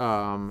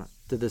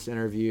this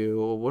interview.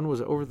 When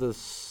was it? Over the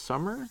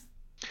summer?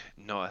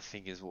 No, I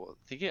think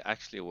it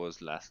actually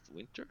was last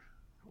winter.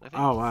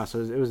 Oh wow!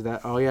 So it was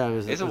that. Oh yeah,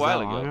 it's a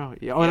while ago.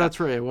 Yeah. Oh, yeah. That's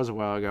right. It was a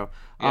while ago.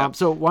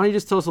 So why don't you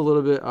just tell us a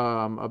little bit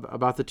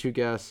about the two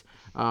guests,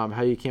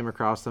 how you came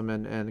across them,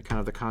 and kind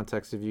of the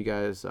context of you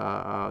guys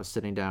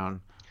sitting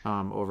down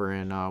over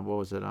in what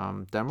was it?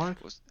 Denmark.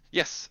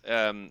 Yes.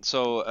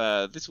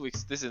 So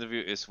this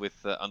interview is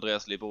with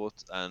Andreas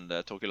Lieberoth and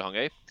Thorkild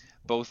Hanghoj.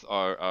 Both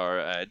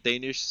are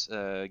Danish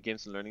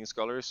games and learning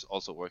scholars,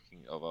 also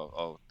working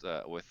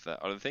with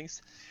other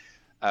things.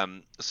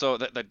 So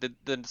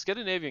the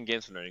Scandinavian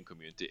games and learning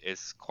community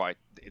is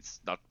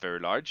it's not very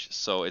large,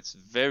 so it's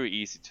very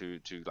easy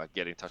to like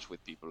get in touch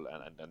with people,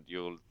 and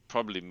you'll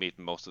probably meet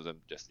most of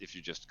them just if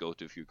you just go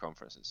to a few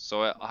conferences.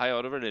 So I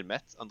already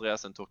met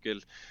Andreas and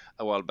Thorkild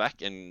a while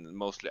back, and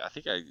mostly I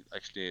think I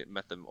actually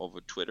met them over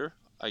Twitter,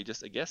 I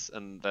guess,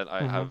 and then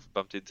I have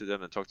bumped into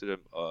them and talked to them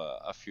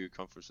a few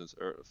conferences,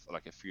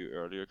 like a few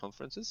earlier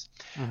conferences.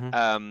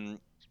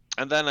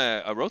 And then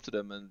I wrote to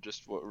them and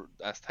just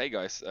asked, "Hey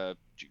guys,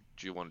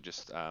 do you want to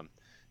just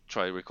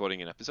try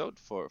recording an episode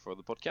for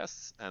the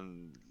podcast?"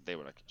 And they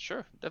were like,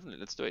 "Sure, definitely,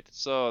 let's do it."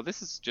 So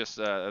this is just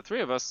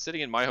three of us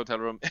sitting in my hotel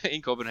room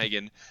in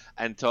Copenhagen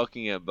and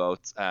talking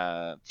about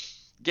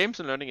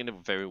games and learning in a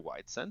very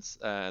wide sense.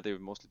 They were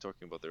mostly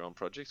talking about their own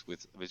projects,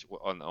 which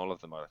on all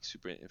of them are like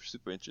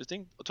super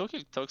interesting.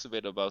 Tokild talks a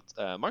bit about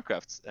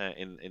Minecraft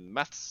in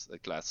maths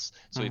class,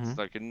 so it's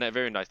like a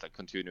very nice like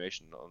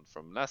continuation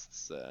from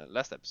last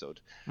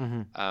episode.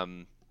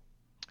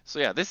 So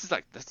yeah, that's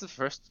the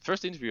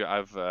first interview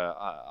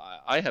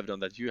I have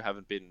done that you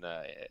haven't been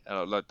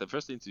like the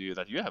first interview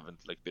that you haven't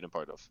like been a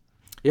part of.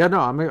 Yeah, no,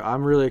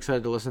 I'm really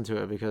excited to listen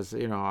to it because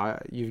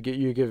you've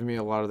given me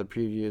a lot of the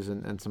previews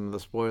and some of the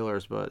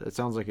spoilers, but it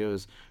sounds like it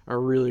was a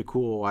really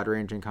cool,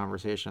 wide-ranging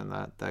conversation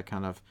that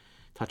kind of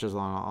touches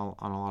on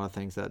a lot of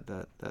things that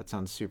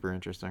sounds super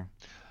interesting.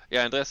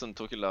 Yeah, Andreas and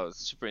Thorkild are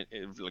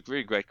like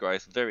really great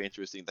guys, very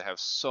interesting. They have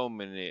so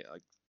many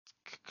like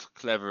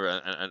clever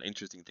and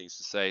interesting things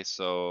to say.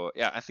 So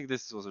yeah, I think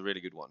this was a really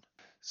good one.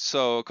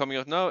 So coming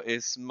up now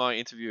is my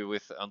interview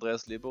with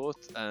Andreas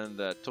Lieberoth and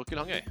Thorkild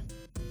Hanghoj.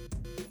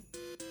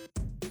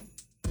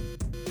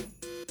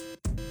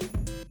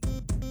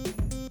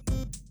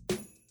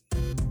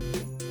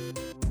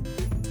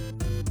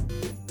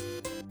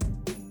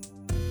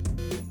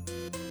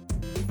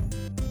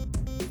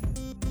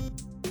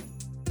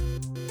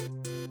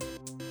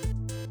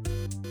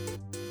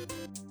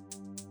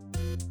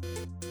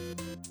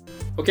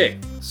 Okay,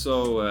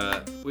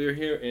 so we're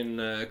here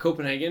in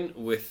Copenhagen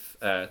with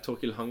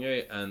Thorkild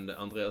Hanghoj and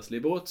Andreas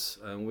Lieberoth,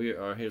 and we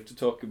are here to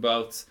talk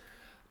about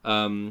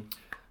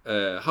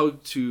how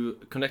to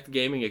connect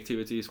gaming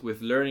activities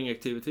with learning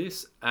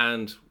activities,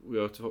 and we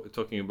are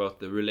talking about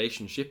the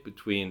relationship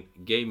between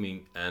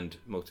gaming and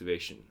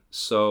motivation.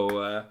 So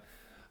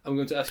I'm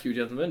going to ask you,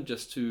 gentlemen,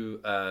 just to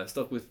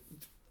start with,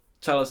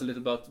 tell us a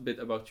bit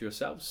about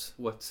yourselves,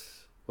 what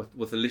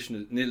the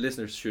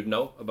listeners should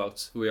know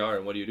about who you are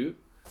and what you do.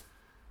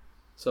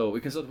 So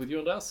we can start with you,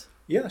 Andreas.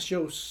 Yeah,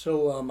 sure.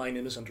 So my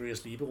name is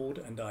Andreas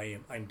Lieberoth, and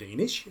I'm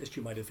Danish, as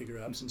you might have figured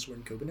out since we're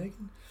in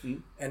Copenhagen.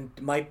 And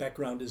my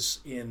background is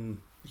in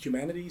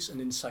humanities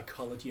and in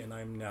psychology, and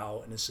I'm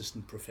now an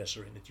assistant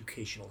professor in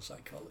educational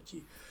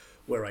psychology,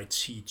 where I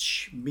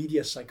teach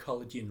media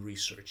psychology and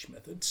research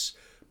methods.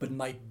 But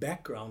my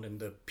background in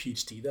the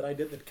PhD that I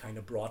did that kind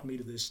of brought me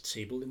to this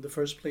table in the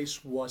first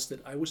place was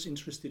that I was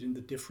interested in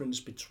the difference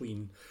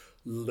between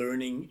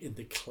learning in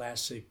the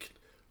classic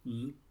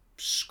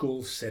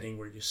school setting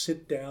where you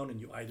sit down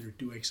and you either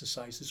do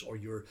exercises or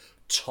you're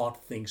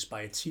taught things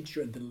by a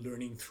teacher, and then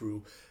learning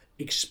through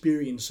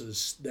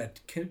experiences that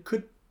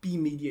could be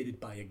mediated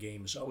by a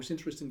game. So I was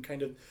interested in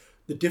kind of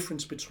the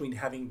difference between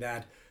having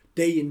that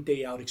day in,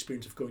 day out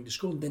experience of going to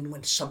school, and then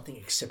when something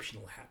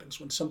exceptional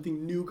happens, when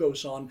something new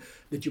goes on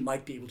that you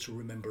might be able to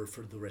remember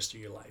for the rest of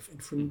your life.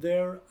 And from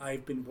there,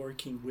 I've been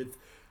working with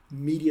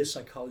media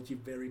psychology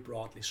very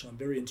broadly. So I'm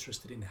very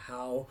interested in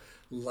how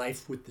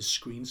life with the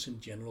screens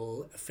in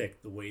general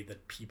affect the way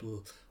that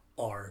people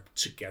are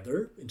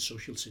together in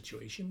social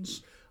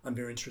situations. I'm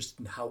very interested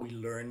in how we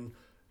learn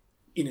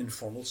in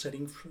informal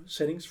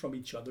settings from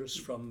each other's,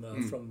 from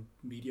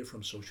media,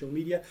 from social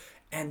media.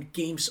 And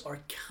games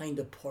are kind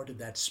of part of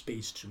that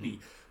space to me.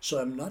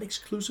 So I'm not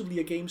exclusively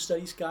a game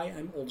studies guy,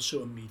 I'm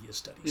also a media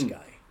studies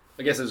guy.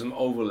 I guess there's some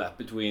overlap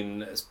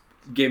between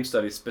game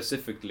studies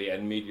specifically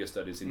and media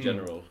studies in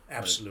general.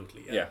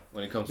 Absolutely, yeah.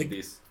 When it comes to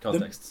these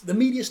contexts. The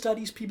media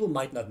studies people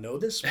might not know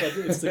this, but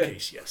it's the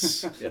case,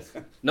 yes. Yes.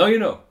 Now you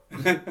know,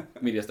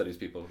 media studies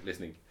people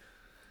listening.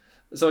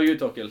 So you,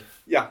 Thorkild.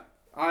 Yeah,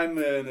 I'm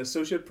an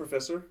associate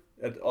professor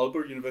at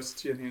Aalborg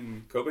University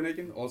in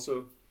Copenhagen,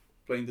 also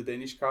playing the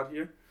Danish card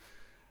here.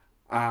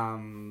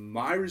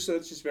 My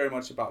research is very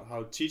much about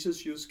how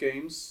teachers use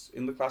games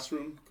in the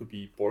classroom. Could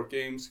be board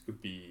games, could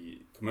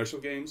be commercial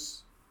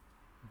games.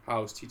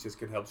 How teachers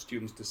can help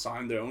students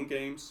design their own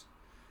games.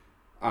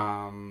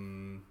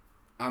 I'm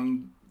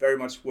very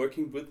much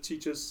working with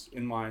teachers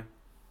in my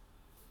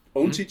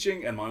own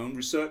teaching and my own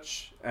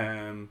research.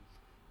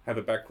 Have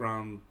a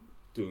background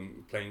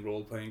playing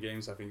role-playing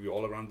games. I think we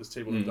all around this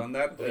table have done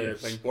that.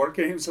 Playing board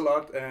games a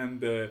lot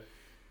and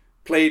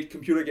played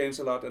computer games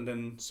a lot. And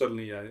then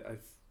suddenly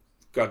I've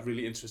got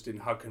really interested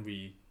in how can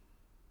we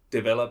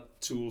develop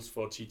tools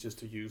for teachers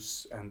to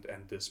use and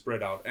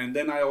spread out. And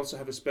then I also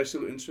have a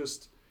special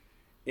interest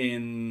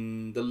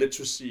in the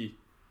literacy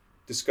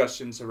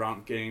discussions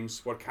around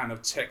games. What kind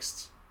of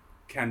text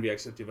can we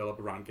actually develop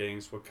around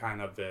games? What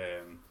kind of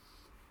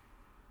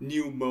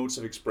new modes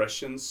of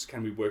expressions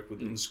can we work with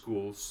in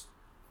schools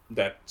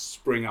that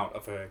spring out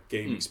of a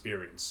game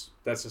experience.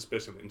 That's a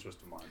special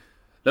interest of mine.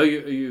 Now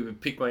you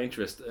piqued my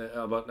interest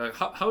about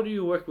how do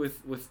you work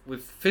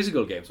with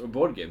physical games or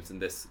board games in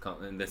this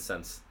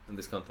sense, in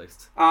this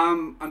context?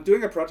 I'm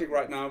doing a project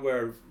right now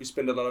where we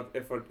spend a lot of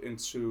effort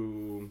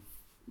into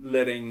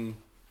letting.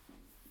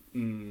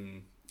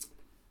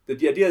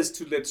 The idea is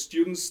to let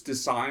students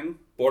design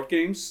board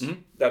games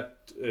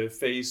that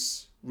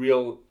face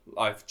real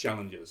life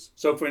challenges.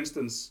 So, for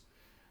instance,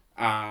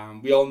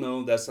 we all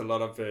know there's a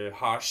lot of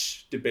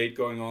harsh debate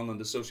going on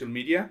the social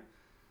media.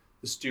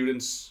 The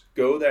students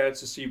go there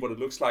to see what it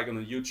looks like on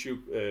a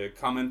YouTube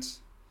comment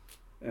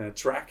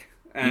track,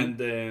 and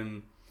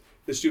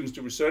the students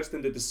do research.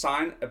 Then they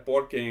design a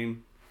board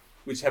game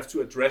which have to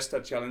address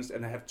that challenge,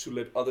 and have to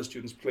let other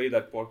students play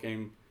that board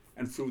game,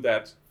 and through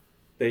that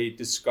they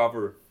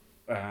discover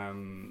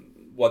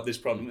what this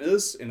problem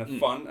is in a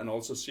fun and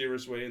also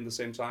serious way in the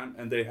same time.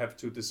 And they have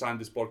to design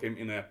this board game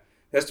it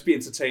has to be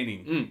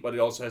entertaining, but it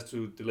also has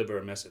to deliver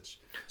a message.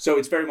 So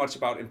it's very much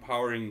about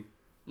empowering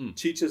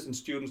teachers and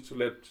students to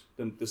let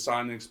them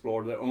design and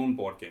explore their own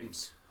board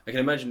games. I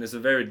can imagine it's a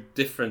very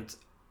different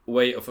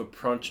way of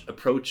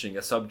approaching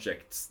a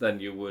subject than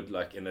you would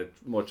like in a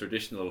more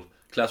traditional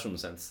classroom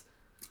sense.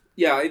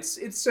 Yeah, it's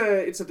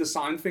a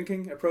design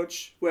thinking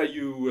approach where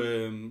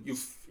you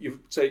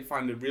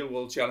find the real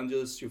world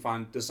challenges, you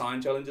find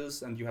design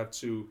challenges, and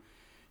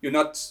you're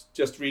not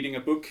just reading a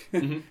book.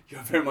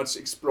 You're very much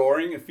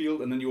exploring a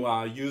field, and then you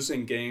are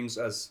using games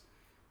as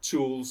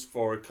tools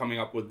for coming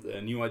up with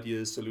new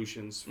ideas,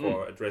 solutions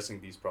for addressing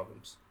these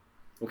problems.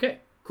 Okay,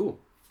 cool.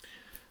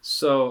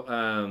 So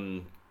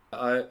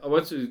I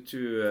want to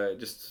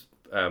just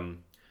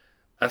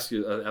ask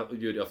you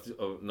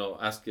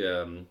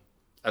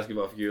ask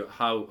about you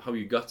how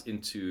you got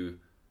into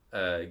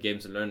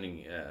games and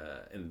learning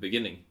in the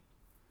beginning.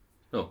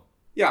 No.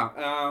 Yeah.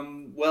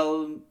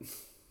 Well,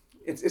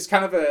 it's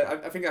kind of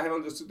I think I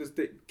have this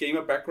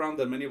gamer background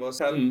that many of us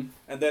have,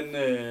 and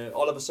then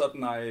all of a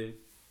sudden I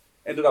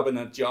ended up in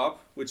a job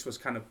which was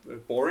kind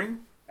of boring,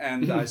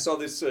 and I saw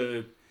this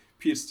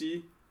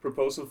PhD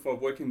proposal for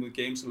working with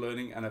games and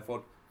learning, and I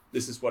thought,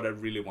 this is what I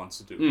really want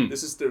to do.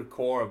 This is the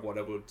core of what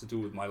I want to do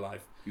with my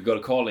life. You got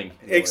a calling.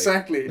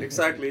 Exactly.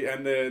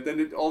 And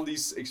then all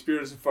these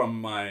experiences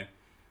from my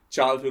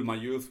childhood, my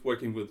youth,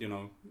 working with,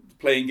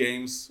 playing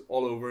games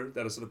all over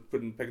that I sort of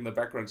put back in the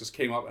background, just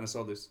came up, and I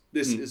saw this.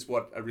 This is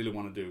what I really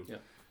want to do. Yeah.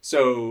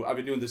 So I've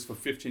been doing this for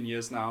 15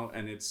 years now,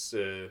 and it's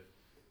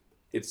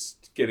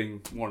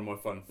getting more and more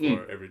fun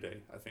for every day,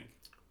 I think.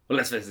 Well,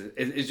 let's face it,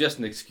 it's just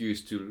an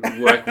excuse to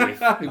work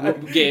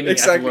with gaming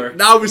exactly. at work.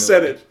 Now we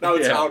said it. Now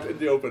it's out in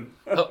the open.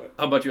 How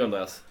about you,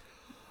 Andreas?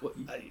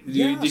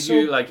 Did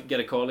you like get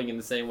a calling in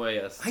the same way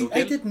as Thorkild?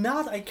 I did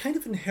not. I kind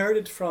of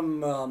inherited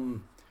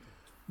from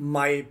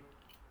my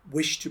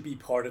wish to be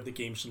part of the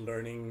games and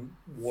learning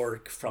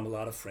work from a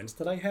lot of friends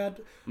that I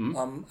had.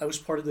 I was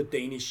part of the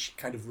Danish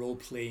kind of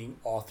role-playing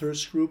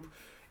authors group.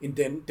 In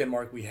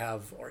Denmark we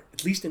have, or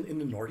at least in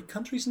the Nordic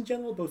countries in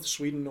general, both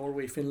Sweden,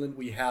 Norway, Finland,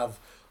 we have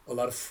a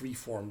lot of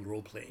free-form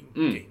role-playing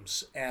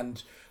games.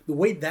 And the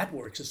way that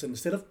works is that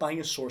instead of buying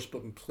a source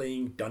book and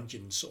playing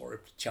dungeons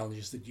or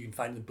challenges that you can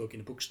find in a book in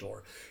a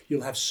bookstore,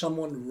 you'll have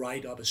someone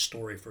write up a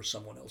story for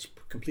someone else,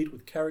 complete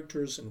with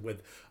characters and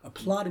with a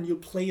plot, and you'll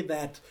play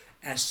that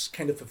as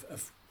kind of a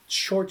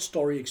short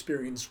story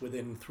experience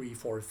within 3,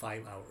 4,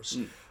 5 hours.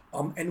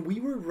 And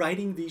we were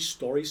writing these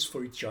stories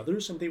for each other,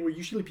 and they were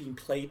usually being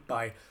played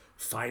by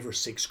 5 or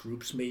 6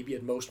 groups, maybe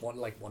at most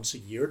once a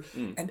year.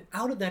 And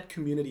out of that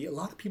community, a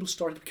lot of people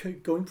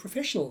started going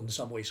professional in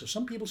some way. So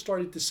some people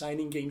started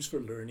designing games for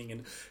learning,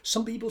 and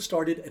some people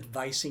started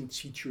advising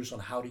teachers on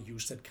how to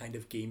use that kind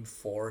of game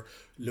for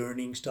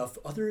learning stuff.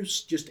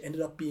 Others just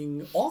ended up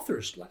being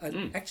authors,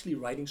 actually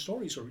writing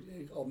stories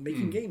or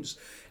making games.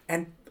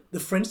 And the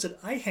friends that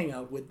I hang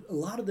out with, a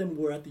lot of them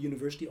were at the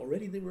university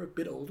already. They were a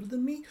bit older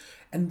than me,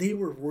 and they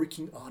were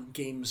working on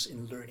games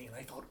in learning. And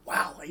I thought,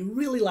 wow, I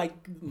really like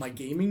my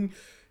gaming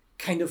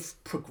kind of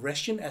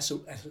progression as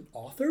an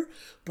author,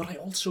 but I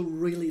also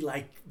really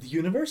like the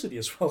university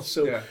as well.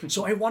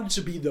 So I wanted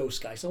to be those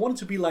guys. I wanted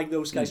to be like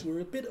those guys who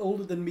were a bit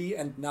older than me,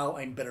 and now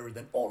I'm better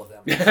than all of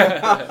them.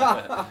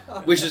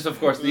 Which is, of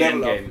course, the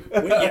end game.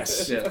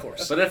 Yes, of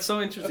course. But that's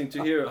so interesting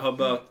to hear how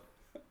about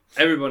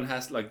everyone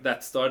has like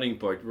that starting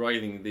point,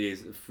 writing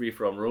these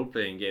free-from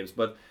role-playing games,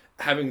 but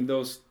having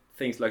those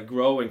things like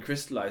grow and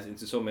crystallize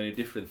into so many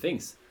different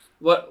things.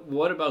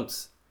 What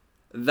about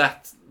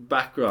that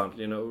background,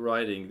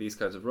 writing these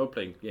kinds of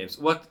role-playing games?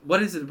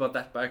 What is it about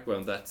that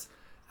background that's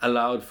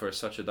allowed for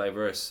such a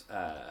diverse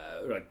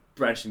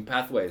branching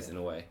pathways in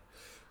a way?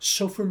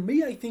 So for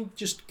me, I think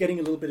just getting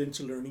a little bit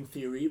into learning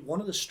theory,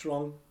 one of the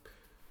strong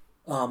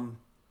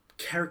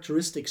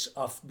characteristics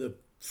of the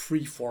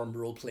free-form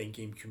role-playing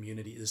game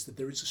community is that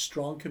there is a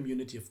strong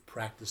community of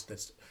practice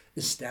that's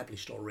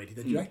established already,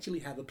 that you actually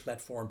have a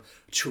platform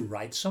to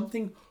write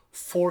something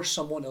for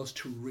someone else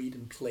to read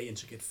and play and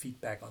to get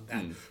feedback on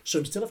that. So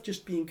instead of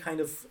just being kind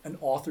of an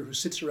author who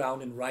sits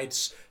around and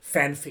writes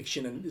fan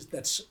fiction and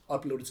that's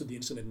uploaded to the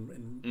internet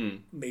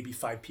and maybe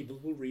 5 people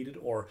will read it,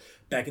 or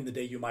back in the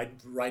day you might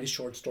write a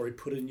short story,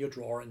 put it in your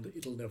drawer and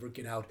it'll never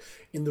get out.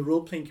 In the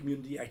role-playing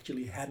community, I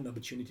actually had an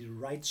opportunity to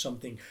write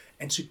something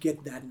and to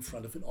get that in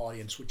front of an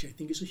audience, which I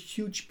think is a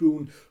huge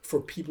boon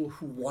for people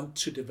who want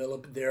to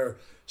develop their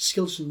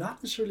skills,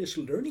 not necessarily as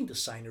learning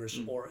designers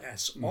or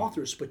as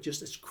authors, but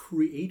just as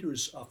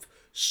creators of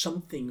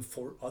something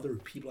for other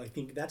people. I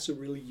think that's a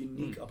really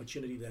unique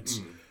opportunity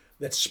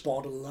that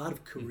spawned a lot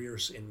of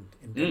careers in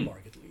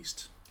Denmark, at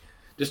least.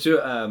 Just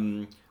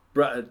to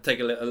take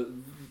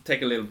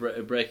a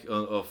little break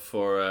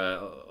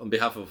on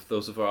behalf of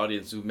those of our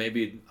audience who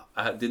maybe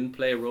didn't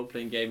play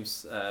role-playing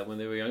games when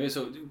they were younger.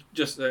 So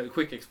just a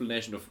quick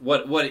explanation of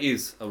what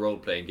is a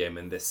role-playing game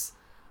in this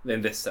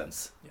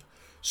sense. Yeah.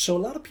 So a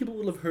lot of people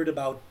will have heard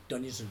about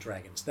Dungeons and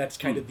Dragons. That's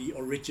kind of the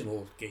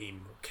original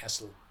game.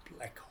 Castle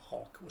Black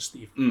Hawk was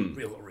the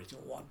real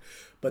original one.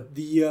 But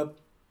the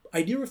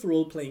idea of a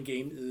role-playing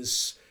game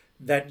is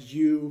that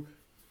you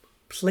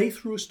play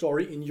through a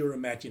story in your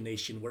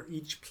imagination where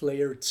each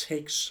player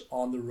takes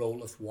on the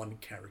role of one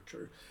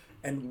character.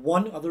 And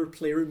one other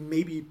player,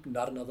 maybe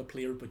not another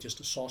player, but just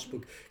a source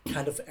book,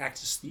 kind of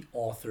acts as the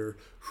author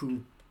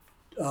who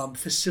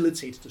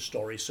facilitates the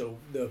story. So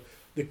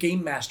the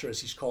game master, as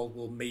he's called,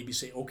 will maybe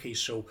say, okay,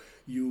 so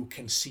you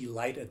can see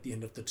light at the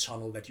end of the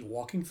tunnel that you're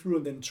walking through,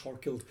 and then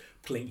Thorkild,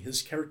 playing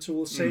his character,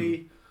 will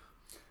say,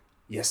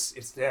 yes,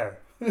 it's there.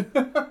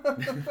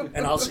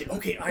 And I'll say,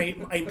 okay,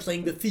 I'm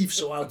playing the thief,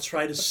 so I'll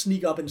try to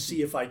sneak up and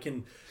see if I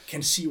can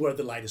see where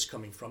the light is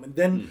coming from. And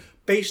then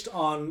based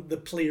on the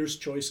player's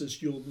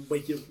choices, you'll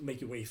make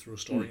your way through a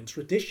story. And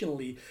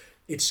traditionally,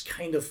 it's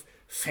kind of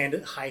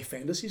high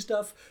fantasy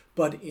stuff,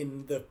 but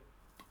in the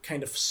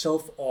kind of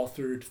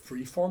self-authored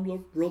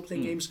freeform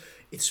role-playing games,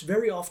 it's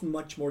very often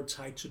much more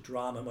tied to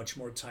drama, much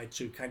more tied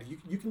to kind of,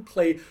 you can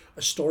play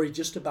a story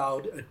just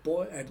about a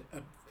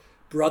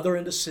brother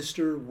and a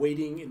sister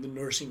waiting in the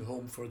nursing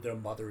home for their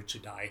mother to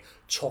die,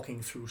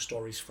 talking through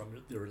stories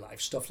from their life,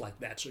 stuff like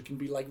that. So it can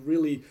be like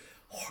really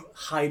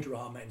high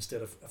drama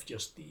instead of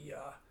just the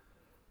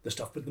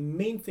stuff. But the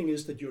main thing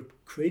is that you're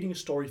creating a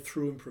story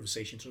through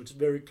improvisation. So it's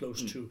very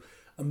close to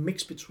a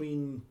mix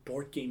between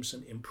board games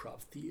and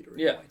improv theater,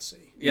 you might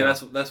say. Yeah,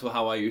 that's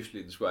how I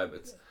usually describe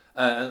it.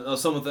 And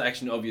some of the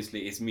action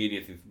obviously is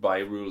mediated by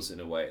rules in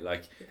a way,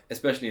 like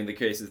especially in the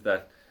cases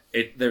that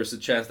there's a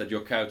chance that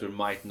your character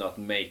might not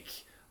make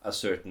a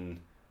certain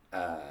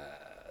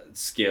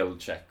skill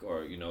check,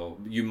 or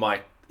you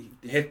might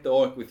hit the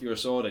orc with your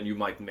sword and you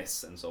might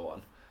miss and so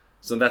on.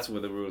 So that's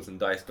where the rules and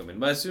dice come in.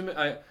 But I assume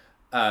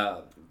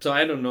so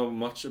I don't know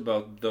much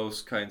about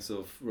those kinds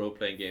of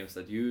role-playing games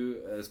that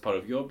you, as part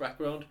of your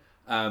background.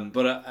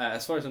 But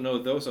as far as I know,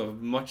 those are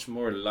much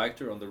more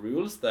lighter on the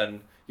rules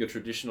than your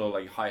traditional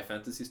like high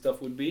fantasy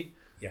stuff would be.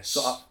 Yes.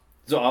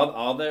 So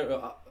are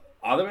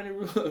there any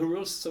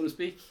rules, so to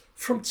speak?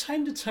 From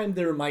time to time,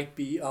 there might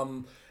be.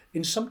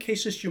 In some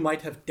cases, you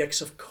might have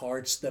decks of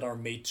cards that are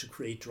made to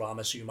create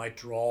drama. So you might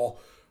draw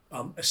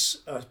a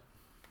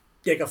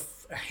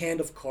hand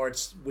of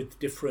cards with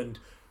different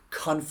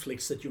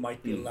conflicts that you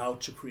might be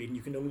allowed to create, and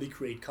you can only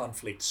create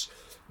conflicts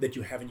that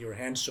you have in your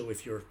hand. So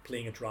if you're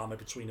playing a drama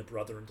between a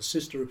brother and a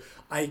sister,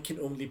 I can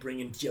only bring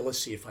in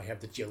jealousy if I have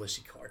the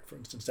jealousy card, for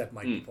instance. That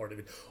might be part of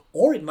it.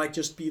 Or it might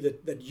just be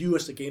that you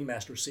as the game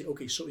master say,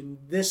 okay, so in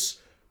this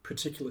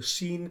particular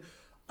scene,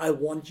 I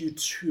want you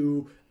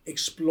to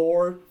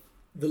explore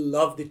the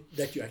love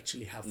that you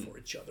actually have for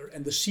each other.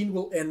 And the scene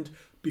will end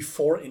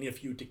before any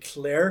of you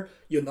declare.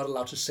 You're not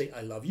allowed to say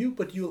I love you,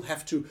 but you'll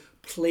have to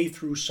play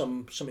through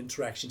some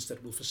interactions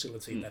that will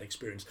facilitate that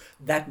experience.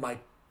 That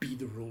might be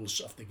the rules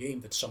of the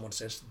game, that someone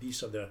says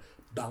these are the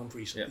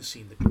boundaries of the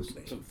scene that you're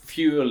playing. So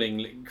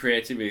fueling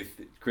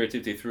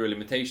creativity through a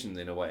limitation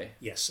in a way.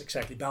 Yes,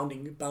 exactly.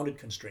 Bounded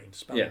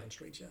constraints.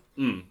 Constraints,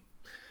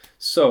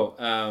 So,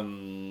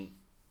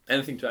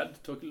 anything to add?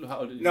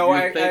 How did you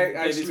play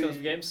these kinds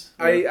of games?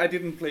 I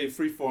didn't play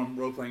freeform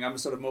role playing. I'm a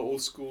sort of more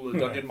old school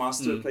dungeon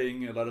master,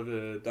 playing a lot of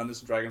Dungeons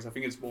and Dragons. I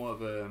think it's more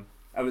of a.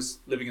 I was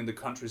living in the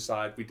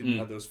countryside. We didn't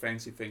have those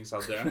fancy things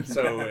out there.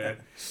 So,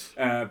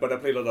 but I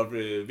played a lot of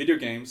video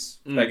games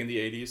back in the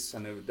 80s,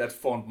 and that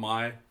formed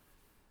my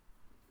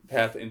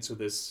path into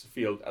this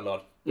field a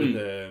lot. With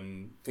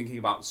thinking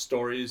about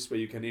stories where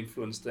you can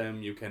influence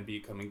them, you can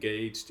become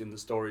engaged in the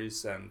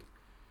stories, and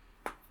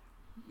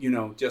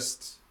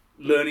just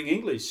learning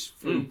English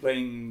through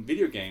playing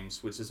video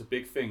games, which is a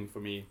big thing for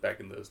me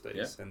back in those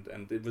days. Yeah.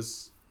 And it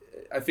was,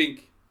 I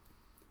think,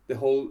 the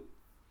whole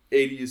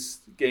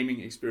 80s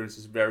gaming experience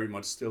is very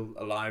much still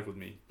alive with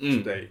me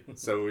today.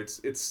 So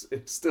it's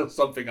still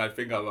something I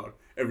think about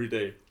every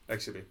day,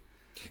 actually.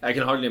 I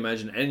can hardly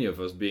imagine any of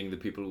us being the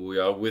people we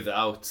are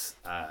without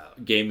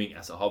gaming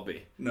as a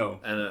hobby. No.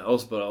 And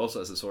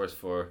also as a source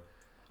for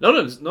not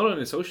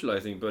only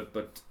socializing,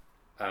 but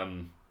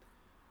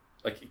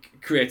like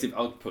creative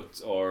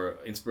output or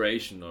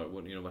inspiration or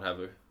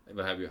whatever.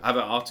 what have you. I have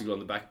an article on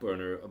the back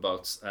burner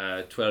about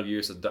 12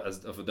 years as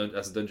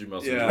a dungeon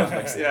master.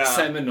 Yeah.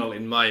 Seminal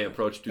in my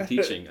approach to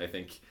teaching, I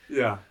think.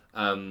 Yeah.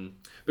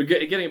 But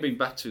getting a bit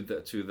back to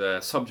the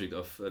subject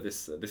of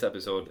this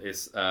episode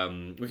is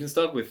we can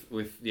start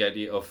with the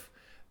idea of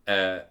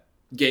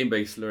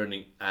game-based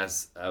learning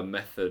as a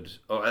method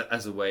or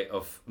as a way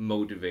of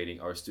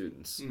motivating our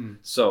students.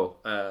 So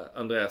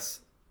Andreas,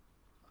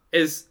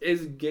 is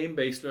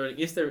game-based learning,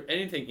 is there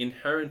anything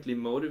inherently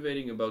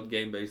motivating about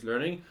game-based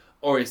learning,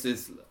 or is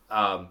this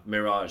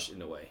mirage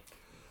in a way?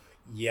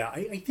 Yeah,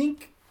 I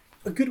think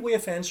a good way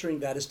of answering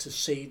that is to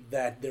say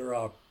that there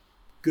are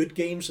good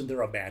games and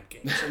there are bad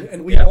games.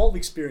 And we all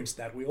experienced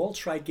that. We all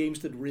tried games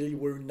that really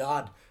were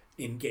not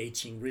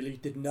engaging, really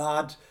did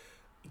not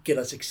get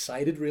us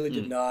excited, really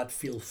did not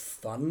feel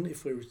fun,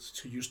 if we were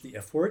to use the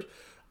F word.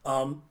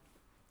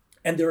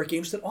 And there are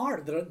games that are.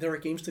 There are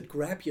games that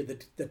grab you,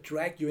 that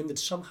drag you in, that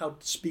somehow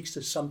speaks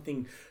to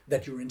something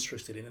that you're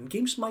interested in. And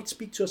games might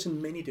speak to us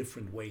in many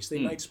different ways. They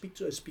might speak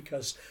to us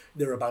because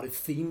they're about a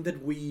theme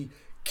that we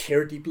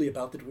care deeply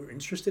about, that we're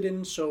interested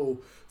in.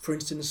 So, for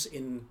instance,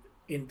 in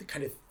the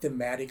kind of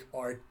thematic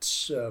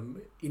arts,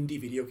 indie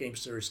video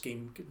games, there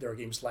are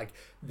games like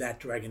That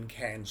Dragon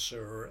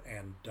Cancer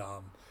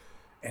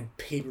and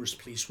Papers,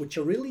 Please, which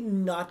are really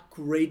not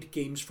great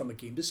games from a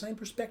game design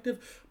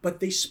perspective, but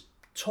they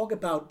talk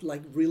about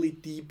like really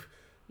deep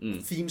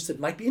themes that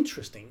might be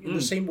interesting in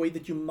the same way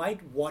that you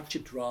might watch a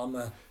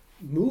drama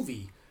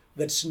movie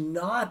that's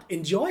not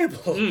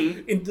enjoyable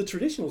in the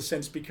traditional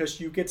sense, because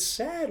you get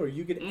sad or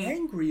you get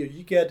angry or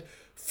you get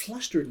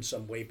flustered in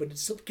some way, but it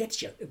still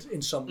gets you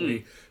in some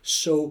way.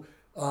 So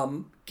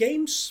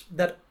games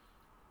that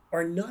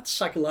are not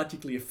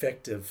psychologically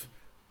effective,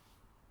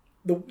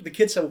 the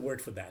kids have a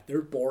word for that.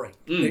 They're boring.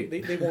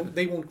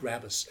 They won't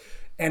grab us,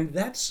 and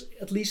that's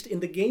at least in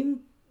the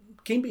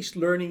game-based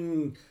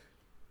learning.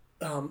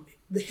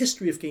 The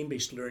history of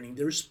game-based learning.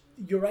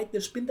 You're right.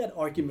 There's been that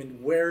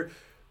argument where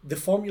the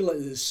formula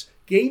is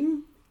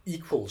game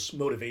equals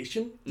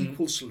motivation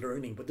equals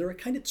learning, but there are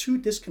kind of two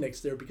disconnects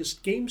there, because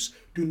games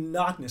do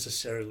not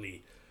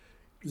necessarily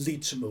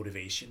lead to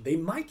motivation. They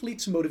might lead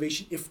to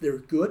motivation if they're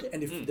good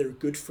and if they're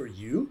good for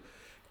you,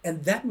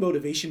 and that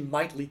motivation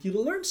might lead you to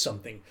learn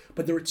something.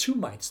 But there are two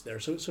mights there,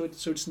 so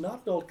it's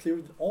not at all clear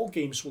that all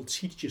games will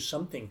teach you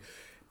something.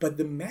 But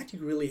the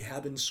magic really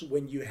happens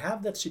when you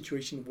have that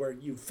situation where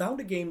you found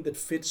a game that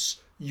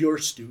fits your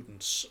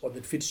students, or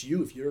that fits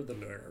you if you're the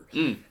learner,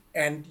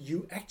 and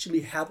you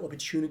actually have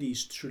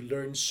opportunities to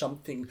learn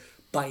something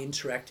by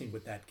interacting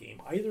with that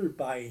game, either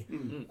by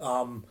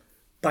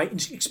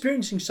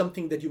experiencing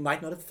something that you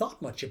might not have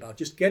thought much about,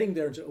 just getting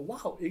there and say, oh,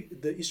 wow,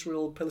 the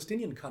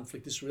Israel-Palestinian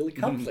conflict is really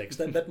complex.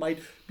 That might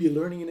be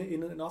learning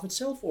in and of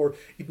itself, or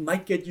it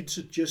might get you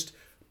to just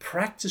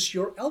practice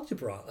your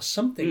algebra or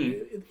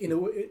something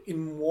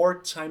in more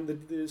time,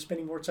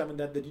 spending more time on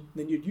that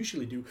than you'd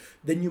usually do.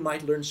 Then you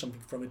might learn something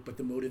from it, but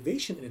the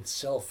motivation in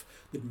itself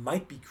that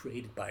might be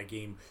created by a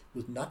game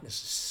would not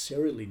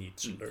necessarily lead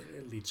to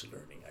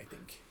learning, I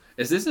think.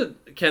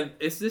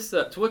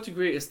 To what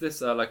degree is this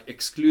like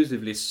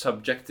exclusively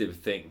subjective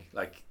thing?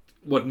 Like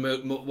what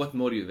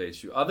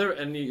motivates you? Are there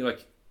any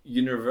like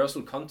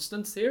universal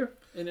constants here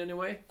in any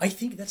way? I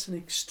think that's an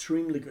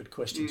extremely good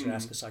question to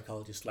ask a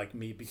psychologist like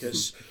me,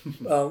 because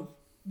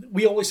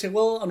we always say,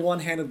 well, on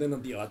one hand and then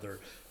on the other.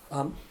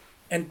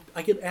 And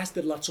I get asked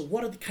that a lot. So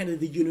what are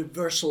the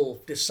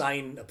universal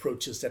design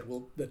approaches that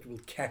will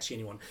catch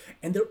anyone?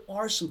 And there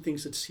are some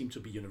things that seem to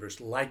be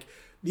universal, like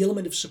the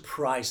element of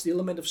surprise, the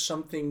element of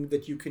something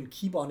that you can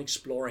keep on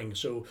exploring.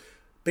 So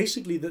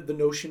basically the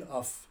notion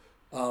of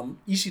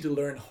easy to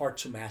learn, hard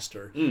to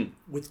master,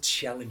 with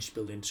challenge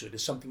built into it,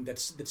 is something that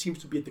seems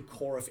to be at the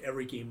core of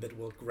every game that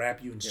will grab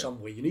you in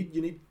some way. You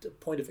need a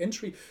point of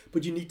entry,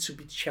 but you need to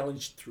be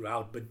challenged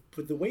throughout.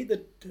 But the way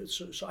that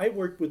so I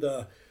worked with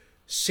a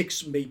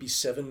 6, maybe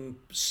 7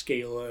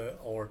 scale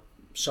or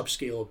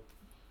subscale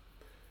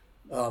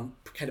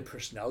kind of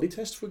personality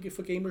test for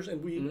gamers,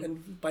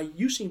 and by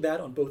using that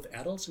on both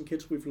adults and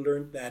kids, we've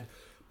learned that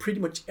pretty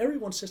much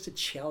everyone says that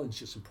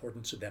challenge is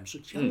important to them. So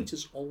challenge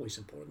is always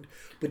important.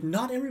 But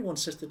not everyone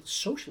says that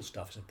social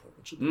stuff is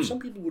important. So some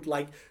people would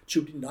like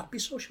to not be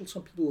social.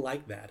 Some people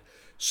like that.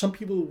 Some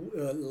people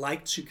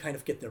like to kind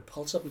of get their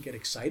pulse up and get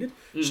excited.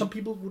 Some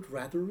people would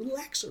rather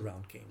relax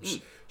around games.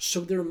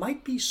 So there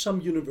might be some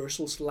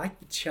universals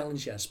like the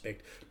challenge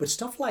aspect, but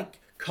stuff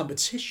like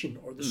competition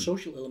or the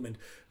social element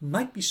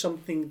might be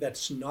something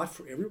that's not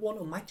for everyone,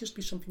 or might just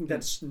be something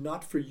that's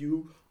not for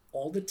you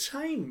all the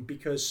time,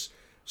 because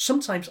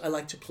sometimes I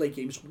like to play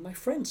games with my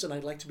friends and I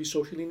like to be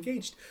socially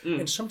engaged.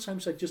 And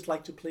sometimes I just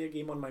like to play a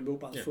game on my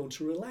mobile phone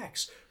to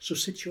relax. So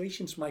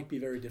situations might be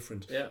very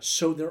different.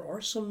 So there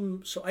are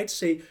so I'd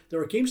say there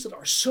are games that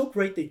are so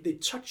great, they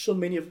touch so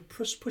many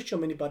push so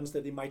many buttons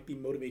that they might be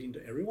motivating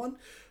to everyone.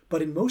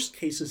 But in most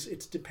cases,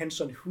 it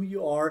depends on who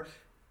you are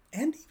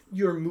and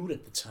your mood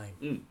at the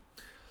time.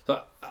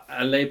 So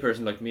a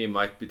layperson like me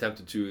might be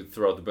tempted to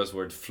throw out the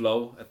buzzword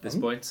flow at this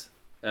point.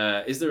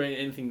 Is there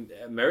anything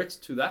merit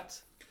to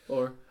that?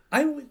 Or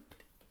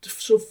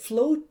So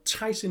flow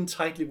ties in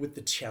tightly with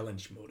the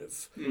challenge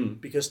motive,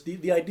 because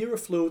the idea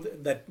of flow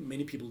that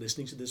many people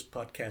listening to this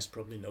podcast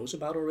probably knows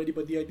about already,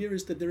 but the idea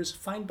is that there is a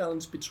fine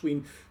balance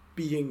between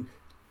being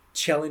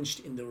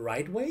challenged in the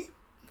right way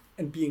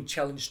and being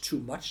challenged too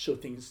much, so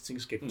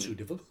things get too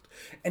difficult,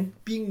 and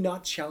being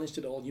not challenged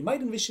at all. You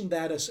might envision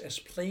that as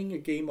playing a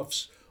game of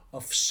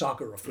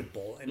soccer or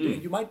football, and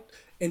you might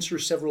enter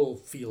several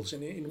fields,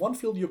 and in one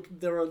field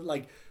there are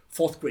like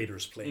fourth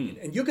graders playing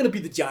it, and you're going to be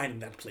the giant in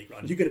that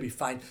playground. You're going to be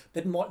fine.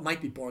 That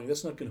might be boring.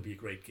 That's not going to be a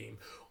great game.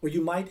 Or you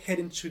might head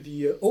into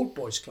the old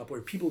boys club where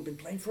people have been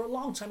playing for a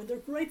long time and they're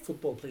great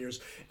football players,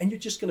 and you're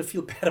just going to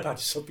feel bad about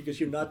yourself because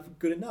you're not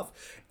good enough.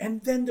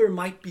 And then there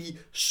might be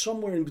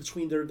somewhere in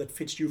between there that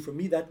fits you. For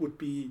me, that would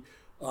be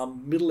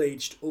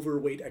middle-aged,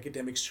 overweight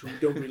academics who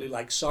don't really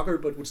like soccer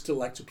but would still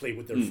like to play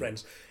with their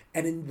friends.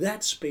 And in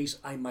that space,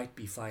 I might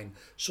be fine.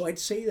 So I'd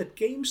say that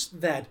games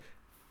that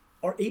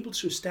are able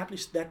to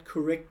establish that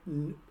correct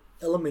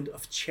element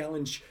of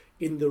challenge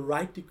in the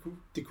right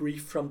degree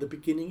from the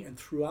beginning and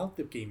throughout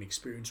the game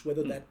experience,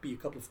 whether that be a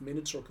couple of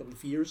minutes or a couple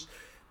of years,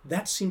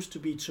 that seems to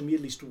be, to me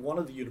at least, one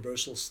of the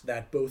universals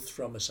that both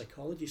from a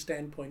psychology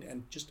standpoint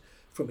and just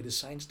from a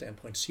design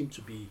standpoint seem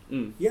to be,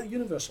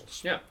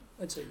 universals. Yeah.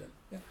 I'd say that,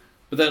 yeah.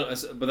 But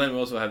then we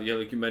also have,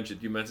 like you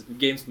mentioned,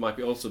 games might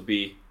also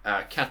be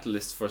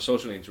catalysts for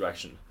social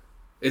interaction.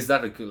 Is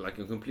that a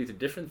completely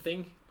different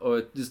thing,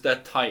 or does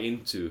that tie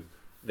into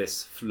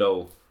this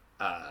flow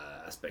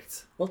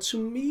aspect? Well, to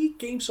me,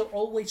 games are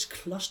always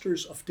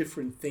clusters of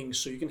different things.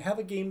 So you can have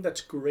a game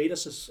that's great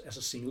as a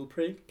single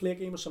player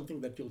game, or something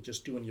that you'll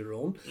just do on your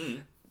own,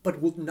 but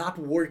would not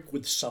work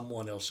with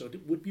someone else. So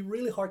it would be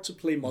really hard to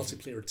play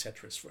multiplayer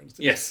Tetris, for instance.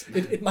 Yes.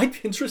 It might be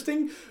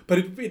interesting, but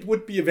it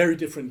would be a very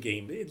different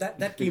game.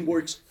 That game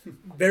works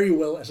very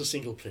well as a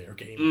single player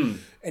game.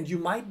 And you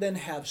might then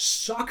have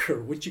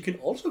soccer, which you can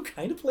also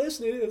kind of play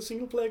as a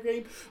single player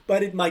game,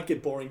 but it might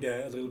get boring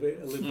there a little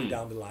bit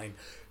down the line.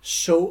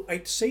 So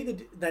I'd say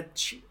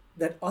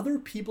that other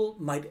people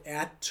might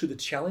add to the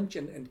challenge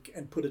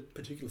and put a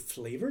particular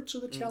flavor to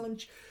the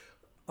challenge.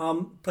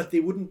 But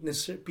they wouldn't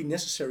be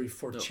necessary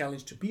for the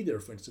challenge to be there,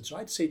 for instance. So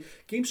I'd say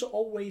games are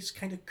always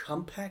kind of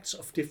compacts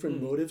of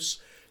different motives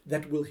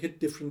that will hit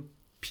different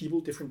people,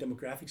 different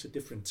demographics at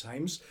different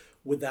times,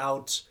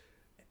 without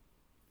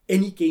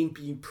any game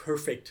being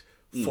perfect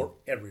for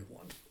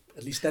everyone.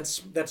 At least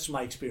that's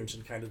my experience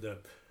in kind of the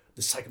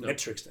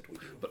psychometrics that we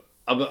do. But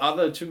are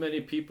there too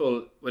many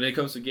people, when it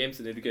comes to games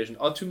and education,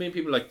 are too many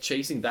people like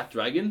chasing that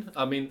dragon?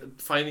 I mean,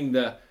 finding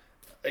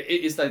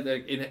is like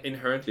the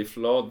inherently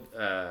flawed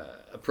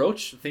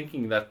approach,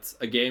 thinking that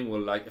a game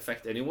will like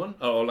affect anyone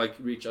or like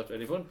reach out to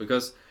anyone,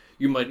 because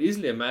you might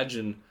easily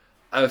imagine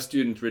a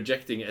student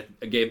rejecting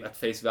a game at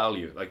face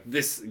value. Like,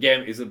 this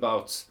game is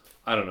about,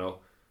 I don't know,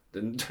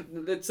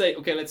 let's say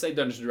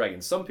Dungeons and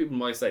Dragons. Some people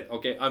might say,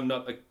 okay, I'm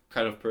not a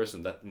kind of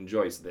person that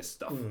enjoys this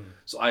stuff,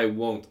 so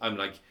I'm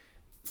like,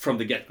 from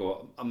the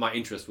get-go, my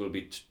interest will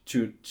be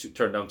to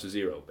turn down to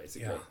zero,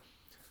 basically.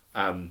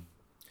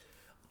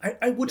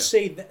 I would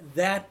say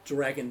that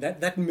dragon,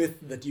 that myth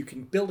that you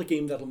can build a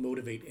game that'll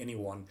motivate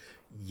anyone,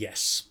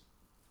 yes.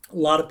 A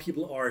lot of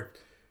people are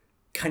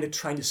kind of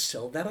trying to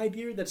sell that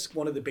idea. That's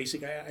one of the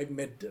basic, I've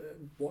met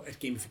a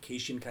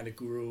gamification kind of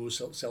guru,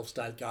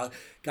 self-styled guy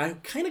who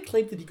kind of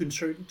claimed that you can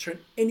turn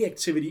any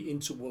activity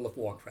into World of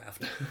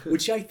Warcraft,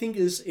 which I think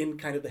is, in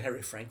kind of the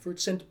Harry Frankfurt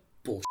sense,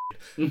 bullshit.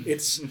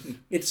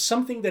 It's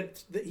something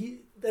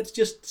that's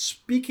just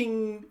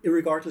speaking,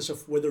 regardless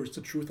of whether it's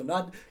the truth or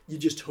not. You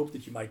just hope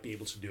that you might be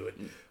able to do it.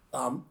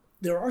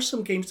 There are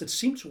some games that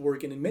seem to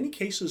work, and in many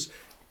cases,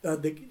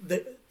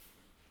 the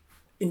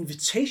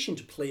invitation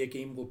to play a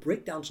game will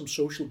break down some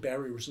social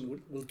barriers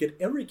and will get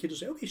every kid to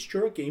say, okay,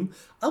 sure, a game,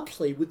 I'll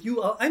play with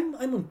you. I'm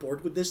on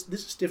board with this.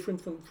 This is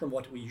different from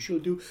what we usually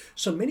do.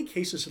 So in many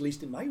cases, at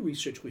least in my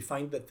research, we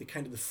find that the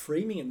kind of the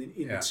framing and the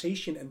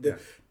invitation and the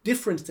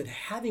difference that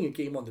having a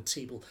game on the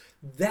table,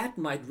 that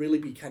might really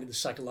be kind of the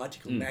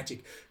psychological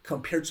magic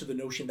compared to the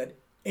notion that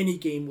any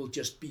game will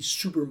just be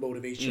super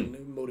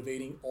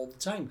motivating all the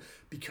time,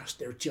 because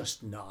they're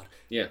just not.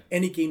 Yeah.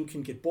 Any game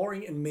can get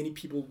boring, and many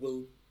people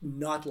will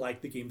not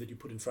like the game that you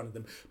put in front of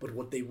them, but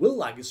what they will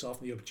like is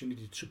often the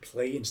opportunity to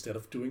play instead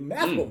of doing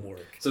math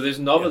homework. So there's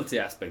novelty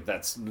aspect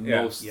that's the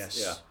most.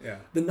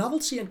 The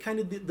novelty, and kind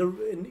of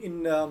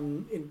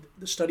in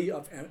the study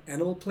of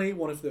animal play,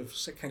 one of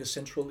the kind of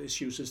central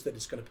issues is that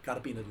it's got to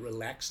be in a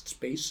relaxed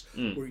space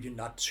where you're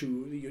not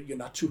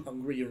too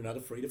hungry, you're not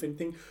afraid of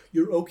anything,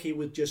 you're okay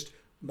with just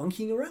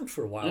monkeying around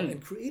for a while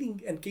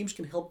and games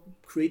can help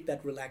create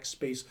that relaxed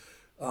space.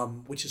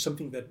 Which is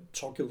something that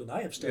Thorkild and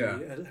I have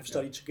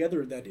studied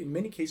together, that in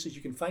many cases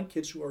you can find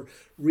kids who are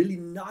really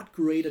not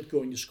great at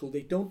going to school.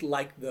 They don't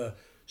like the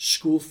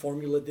school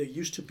formula. They're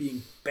used to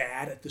being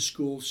bad at the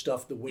school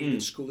stuff, the way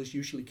that school is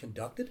usually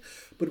conducted.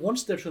 But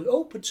once they're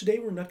told, but today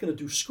we're not going to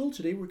do school,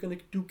 today we're going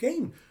to do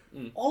game.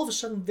 All of a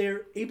sudden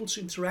they're able to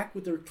interact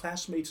with their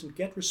classmates and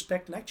get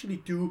respect and actually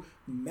do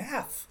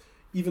math,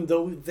 even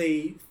though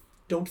they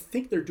don't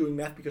think they're doing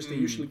math because they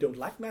usually don't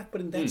like math, but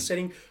in that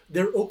setting,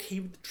 they're okay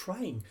with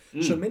trying.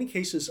 So in many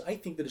cases, I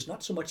think that it's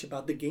not so much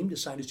about the game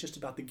design, it's just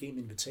about the game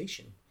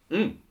invitation.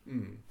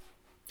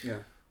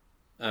 Yeah.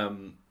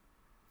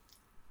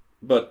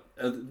 But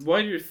why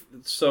do you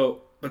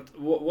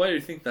why do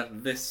you think that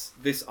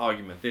this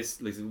argument,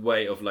 this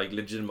way of like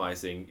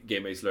legitimizing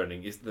game-based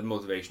learning is the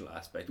motivational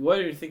aspect? Why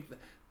do you think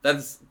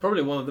that's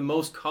probably one of the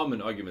most common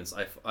arguments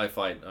I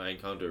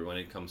encounter when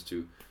it comes to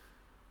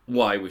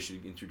why we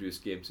should introduce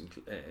games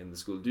in the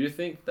school? Do you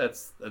think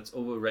that's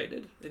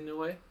overrated in a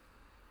way?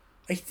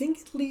 I think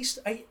at least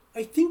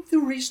I think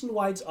the reason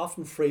why it's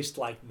often phrased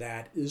like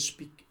that is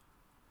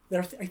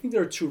I think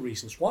there are two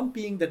reasons. One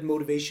being that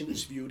motivation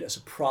is viewed as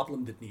a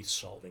problem that needs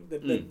solving.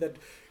 That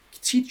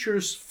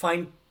teachers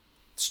find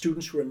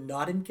students who are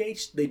not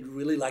engaged, they'd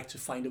really like to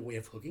find a way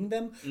of hooking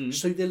them.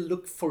 So they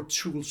look for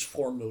tools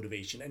for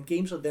motivation. And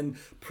games are then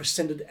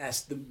presented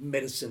as the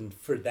medicine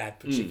for that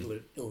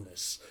particular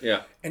illness.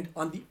 Yeah. And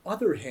on the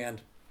other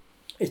hand,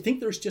 I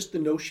think there's just the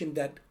notion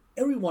that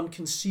everyone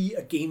can see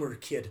a gamer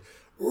kid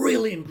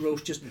really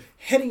engrossed, just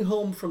heading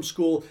home from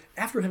school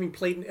after having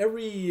played in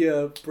every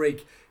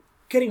break,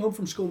 getting home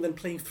from school and then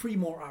playing 3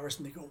 more hours,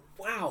 and they go,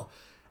 wow,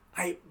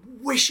 I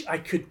wish I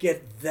could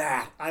get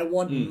that. I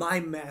want my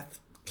math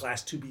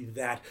class to be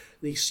that.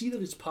 They see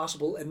that it's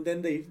possible, and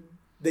then they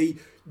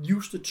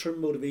use the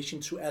term motivation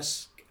to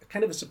as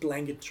kind of as a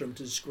blanket term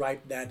to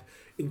describe that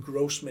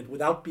engrossment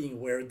without being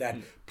aware that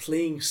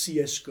playing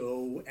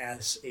CSGO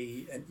as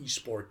an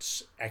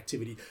esports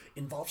activity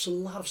involves a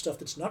lot of stuff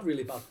that's not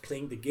really about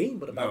playing the game,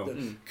 but about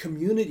the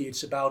community.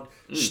 It's about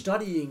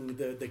studying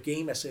the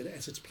game as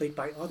it's played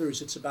by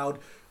others. It's about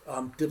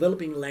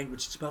developing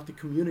language. It's about the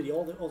community,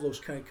 all those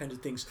kind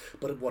of things.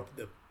 But what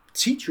the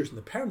teachers and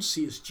the parents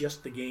see is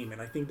just the game,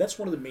 and I think that's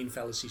one of the main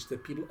fallacies,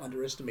 that people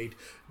underestimate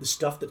the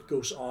stuff that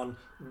goes on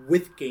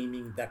with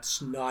gaming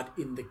that's not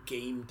in the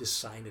game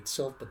design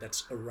itself, but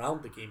that's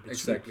around the game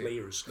between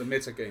players. The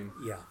meta game.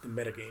 Yeah, the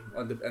meta game.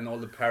 And all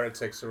the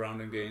paratext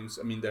surrounding games.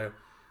 I mean,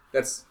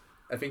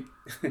 I think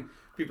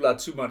people are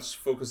too much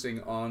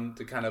focusing on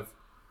the kind of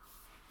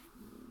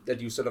that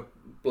you sort of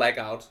black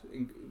out,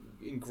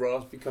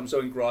 become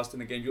so engrossed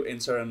in a game, you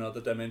enter another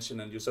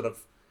dimension and you sort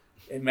of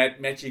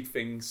magic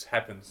things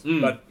happens.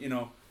 But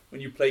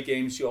when you play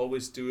games, you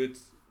always do it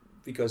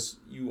because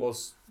you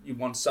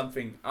want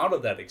something out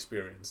of that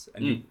experience,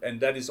 and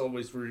that is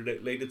always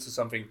related to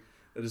something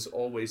that is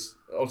always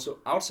also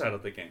outside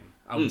of the game,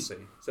 I would say.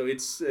 So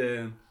it's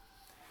it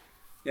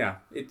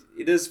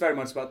is very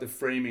much about the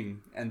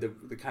framing and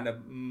the kind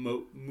of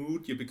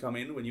mood you become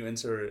in when you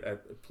enter a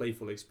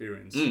playful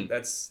experience.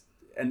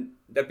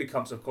 That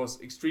becomes, of course,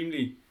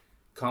 extremely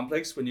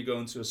complex when you go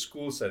into a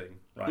school setting,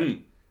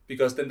 right?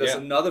 Because then there's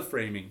another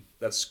framing,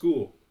 that's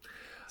school.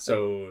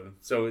 So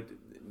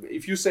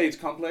if you say it's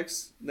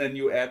complex, then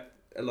you add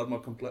a lot more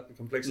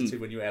complexity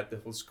when you add the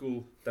whole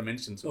school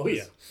dimension to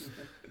it.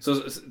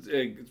 So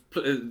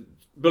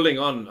building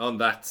on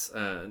that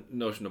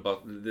notion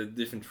about the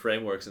different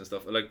frameworks and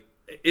stuff, like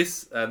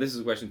this is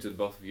a question to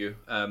both of you.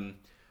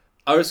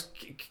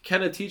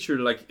 Can a teacher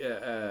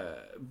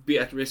be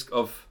at risk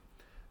of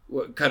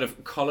kind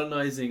of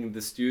colonizing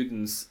the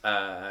students,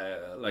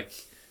 what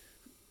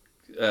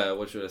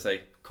should I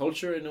say,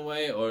 culture in a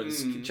way, or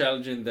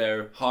challenging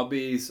their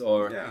hobbies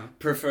or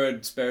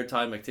preferred spare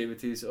time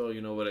activities, or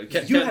what?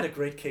 You had a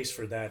great case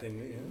for that.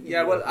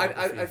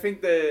 I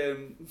think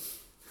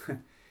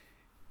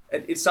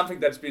it's something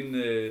that's been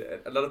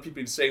a lot of people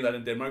been saying that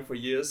in Denmark for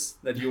years,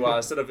 that you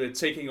are sort of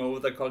taking over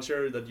the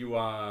culture, that you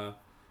are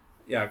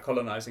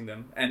colonizing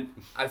them, and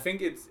I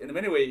think it's in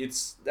many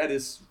ways that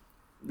is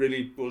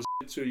really bullshit,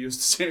 to use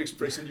the same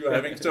expression you're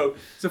having. So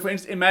for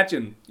instance,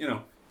 imagine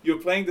you're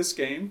playing this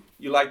game,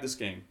 you like this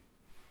game.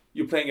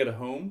 You're playing it at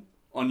home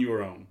on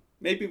your own.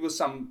 Maybe with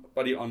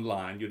somebody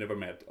online you never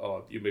met,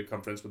 or you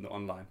become friends with them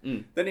online.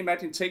 Then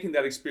imagine taking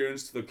that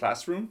experience to the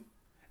classroom,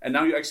 and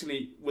now you're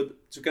actually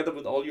together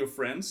with all your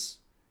friends,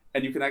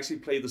 and you can actually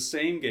play the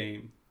same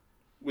game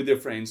with your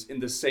friends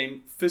in the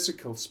same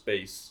physical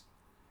space.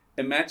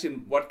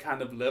 Imagine what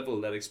kind of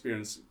level that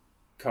experience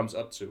comes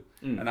up to.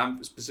 And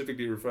I'm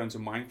specifically referring to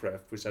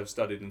Minecraft, which I've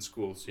studied in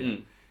schools here,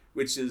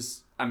 which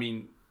is, I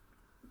mean,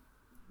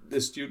 the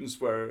students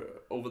were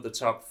over the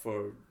top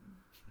for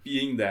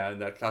being there in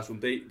that classroom.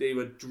 They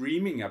were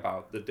dreaming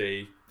about the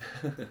day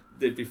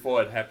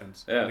before it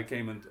happened. And they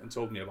came and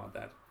told me about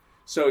that.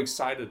 So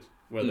excited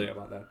were they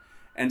about that.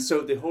 And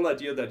so the whole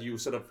idea that you're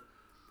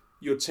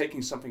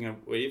taking something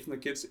away from the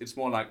kids, it's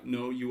more like,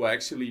 no, you are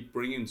actually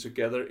bringing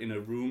together in a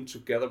room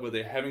together where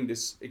they're having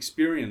this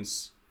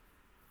experience,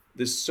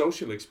 this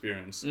social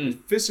experience, in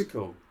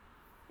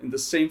the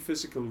same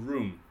physical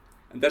room.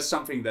 And that's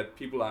something that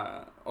people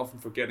are often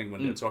forgetting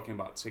when they're talking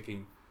about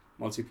taking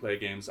multiplayer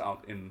games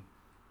out in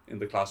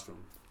the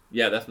classroom.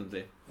 Yeah,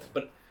 definitely.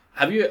 But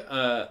have you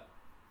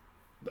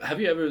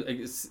ever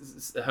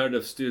heard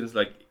of students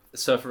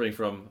suffering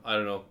from, I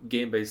don't know,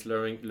 game-based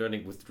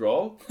learning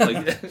withdrawal?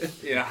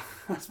 Yeah.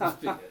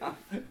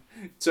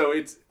 So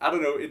it's, I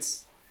don't know,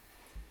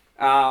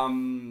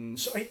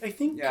 So I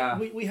think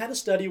we had a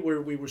study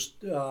where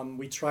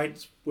we tried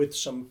with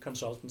some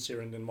consultants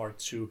here in Denmark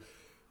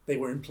they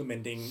were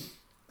implementing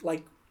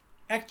like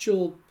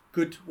actual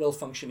good,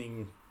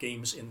 well-functioning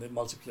games in the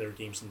multiplayer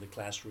games in the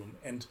classroom,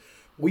 and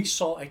we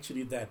saw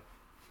actually that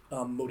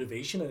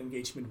motivation and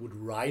engagement would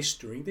rise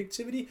during the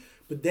activity,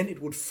 but then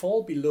it would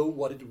fall below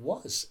what it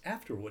was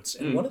afterwards.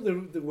 And one of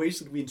the ways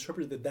that we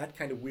interpreted that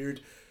kind of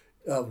weird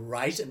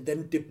rise and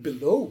then dip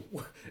below,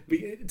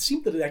 it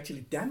seemed that it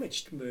actually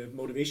damaged the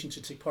motivation to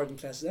take part in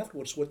classes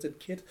afterwards. Was that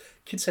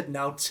kids had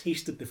now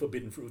tasted the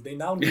forbidden fruit. They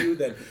now knew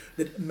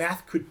that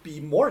math could be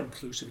more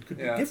inclusive. It could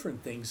be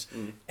different things.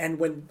 And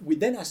when we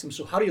then asked them,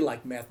 so how do you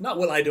like math now?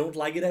 Well, I don't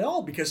like it at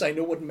all because I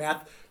know what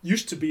math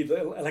used to be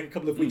like a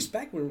couple of weeks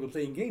back when we were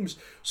playing games.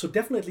 So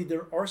definitely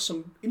there are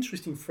some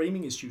interesting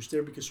framing issues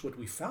there, because what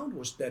we found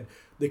was that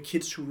the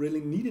kids who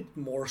really needed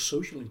more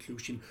social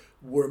inclusion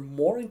were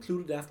more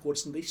included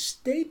afterwards, and they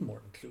stayed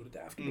more included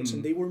afterwards,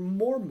 and they were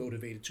more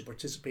motivated to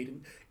participate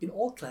in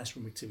all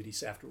classroom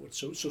activities afterwards.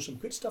 So some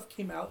good stuff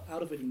came out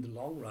of it in the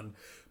long run,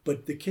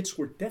 but the kids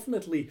were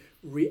definitely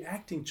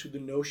reacting to the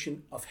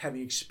notion of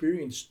having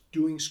experienced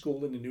doing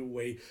school in a new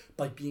way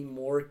by being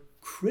more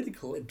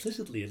critical,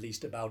 implicitly at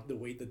least, about the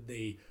way that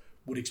they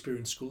would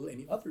experience school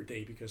any other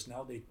day, because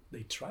now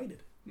they tried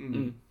it.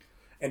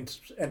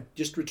 And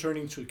just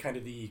returning to kind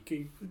of the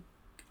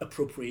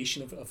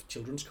appropriation of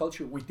children's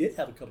culture, we did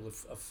have a couple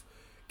of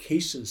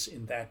cases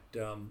in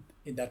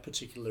that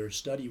particular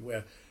study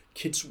where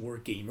kids were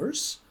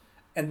gamers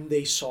and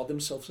they saw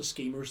themselves as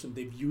gamers and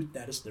they viewed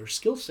that as their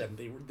skill set.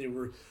 And they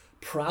were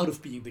proud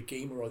of being the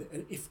gamer, or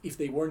if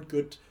they weren't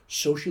good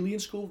socially in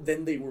school,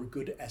 then they were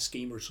good as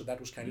gamers. So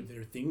that was kind of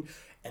their thing,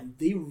 and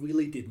they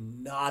really did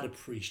not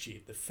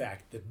appreciate the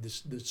fact that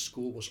this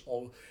school was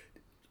all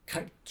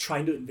kind of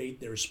trying to invade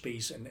their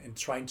space and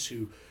trying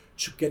to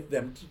get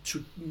them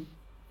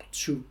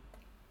to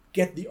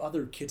get the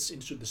other kids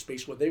into the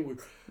space where they were.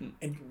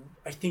 And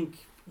I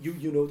think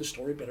you know the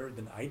story better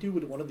than I do,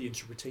 but one of the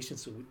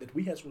interpretations that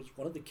we had was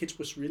one of the kids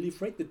was really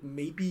afraid that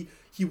maybe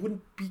he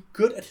wouldn't be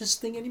good at his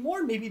thing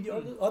anymore. Maybe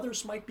the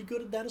others might be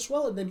good at that as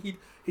well, and then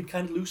he'd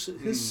kind of lose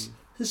his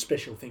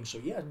special thing. So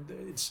yeah,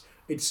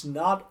 it's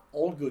not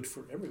all good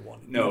for everyone.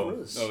 No,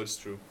 it's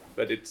true,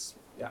 but it's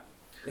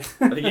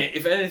I think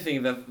if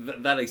anything,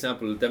 that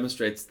example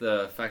demonstrates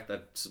the fact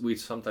that we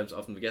sometimes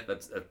often forget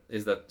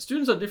is that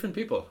students are different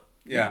people,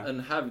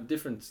 and have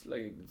different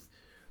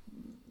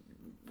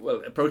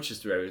approaches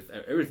to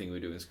everything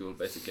we do in school,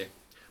 basically.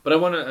 But I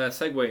want to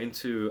segue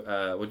into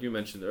what you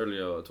mentioned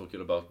earlier,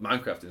 talking about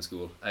Minecraft in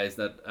school. Is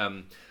that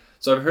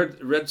so? I've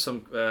read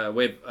some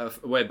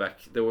way back.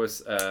 There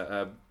was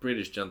a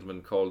British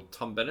gentleman called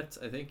Tom Bennett.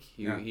 I think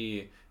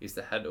he is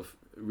the head of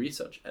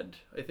Research Ed.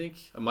 I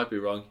think I might be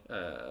wrong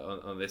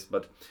on this,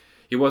 but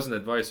he was an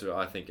advisor,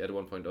 I think, at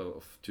one point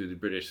to the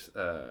British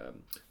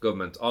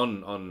government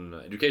on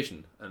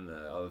education and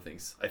other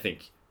things. I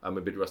think I'm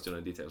a bit rusty on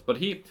the details, but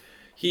he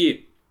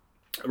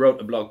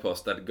wrote a blog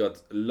post that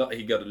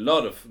he got a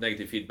lot of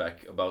negative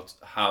feedback about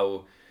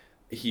how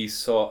he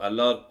saw a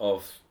lot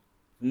of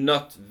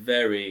not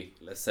very,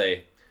 let's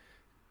say,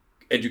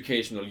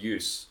 educational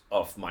use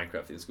of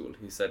Minecraft in school.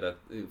 He said that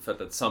he felt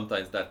that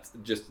sometimes that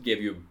just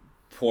gave you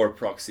poor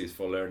proxies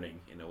for learning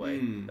in a way.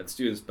 That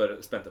students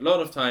spent a lot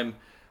of time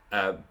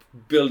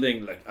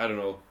building, like, I don't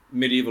know,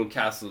 medieval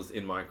castles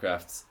in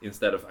Minecraft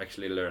instead of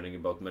actually learning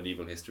about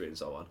medieval history and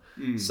so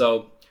on.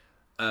 So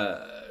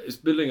it's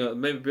building on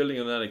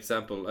that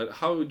example.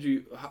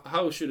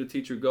 How should a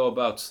teacher go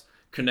about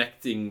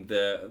connecting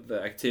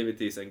the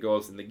activities and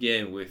goals in the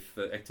game with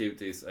the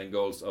activities and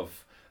goals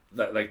of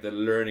that, like the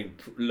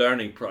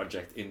learning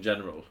project in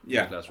general?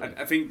 Yeah,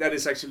 I think that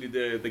is actually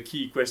the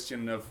key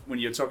question of when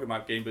you're talking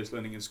about game-based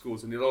learning in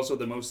schools, and it's also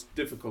the most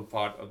difficult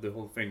part of the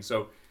whole thing.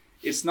 So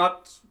it's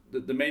not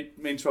the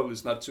main trouble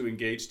is not to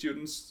engage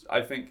students.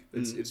 I think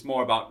it's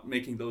more about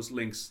making those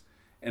links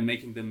and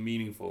making them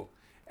meaningful.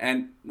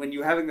 And when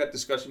you're having that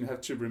discussion, you have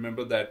to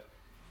remember that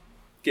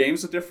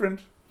games are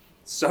different,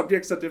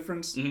 subjects are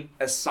different,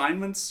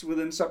 assignments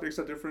within subjects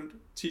are different,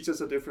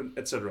 teachers are different,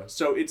 etc.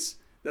 So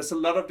there's a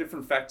lot of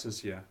different factors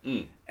here.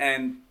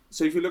 And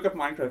so if you look at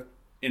Minecraft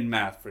in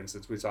math, for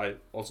instance, which I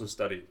also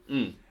studied,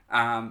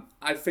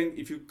 I think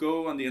if you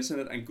go on the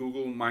internet and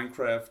Google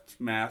Minecraft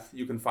math,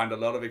 you can find a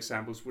lot of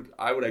examples which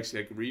I would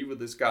actually agree with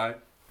this guy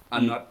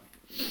are not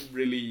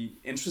really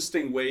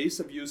interesting ways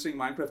of using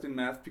Minecraft in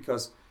math,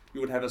 because you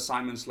would have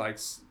assignments like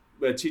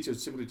where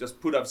teachers simply just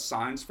put up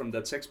signs from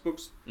their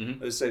textbooks.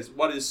 It says,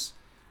 what is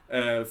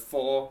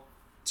 4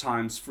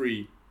 times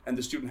 3? And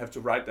the student have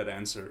to write that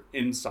answer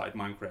inside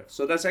Minecraft.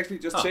 So that's actually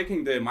just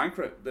taking the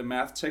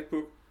math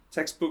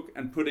textbook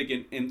and putting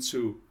it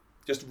into,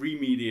 just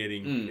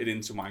remediating it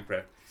into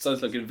Minecraft.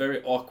 Sounds like a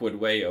very awkward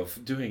way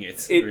of doing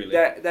it. Really.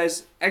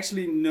 There's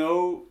actually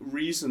no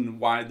reason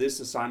why this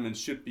assignment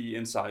should be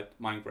inside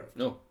Minecraft.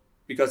 No.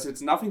 Because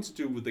it's nothing to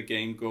do with the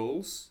game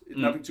goals. It's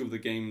nothing to do with the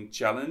game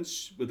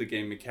challenge, with the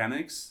game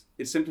mechanics.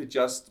 It's simply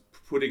just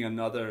putting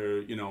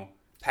another,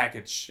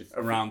 package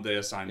around the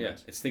assignment.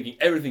 Yeah, it's thinking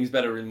everything's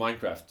better in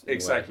Minecraft.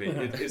 Exactly.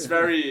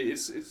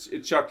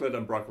 It's chocolate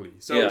and broccoli.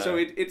 So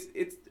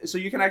so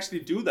you can actually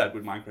do that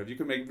with Minecraft. You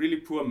can make really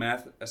poor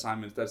math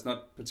assignments that's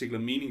not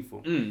particularly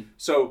meaningful.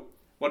 So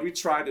what we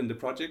tried in the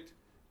project,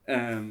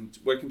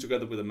 working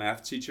together with a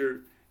math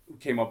teacher, who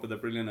came up with a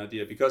brilliant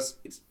idea, because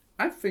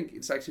I think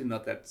it's actually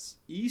not that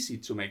easy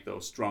to make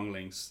those strong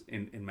links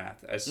in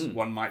math as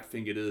one might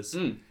think it is.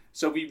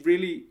 So we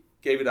really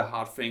gave it a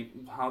hard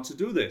think how to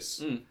do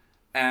this.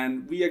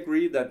 And we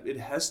agree that it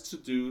has to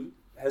do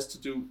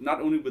not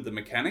only with the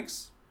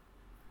mechanics.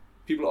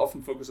 People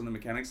often focus on the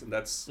mechanics, and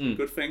that's a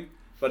good thing,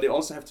 but they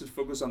also have to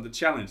focus on the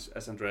challenge,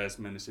 as Andreas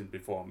mentioned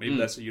before. Maybe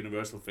that's a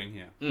universal thing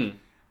here.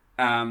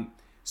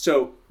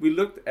 So we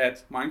looked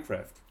at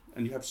Minecraft,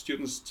 and you have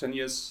students 10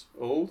 years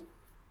old.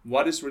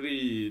 What is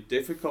really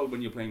difficult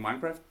when you're playing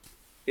Minecraft?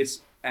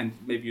 And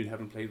maybe you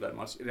haven't played that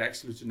much, it's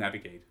actually to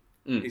navigate.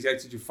 It's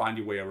actually to find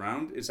your way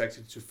around. It's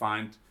actually to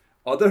find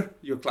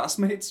your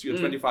classmates, your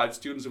 25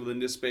 students within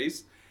this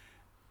space,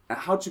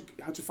 how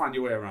to find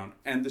your way around.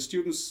 And the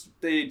students,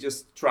 they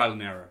just trial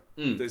and error.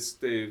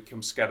 They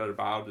come scattered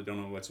about, they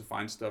don't know where to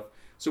find stuff.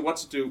 So what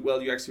to do?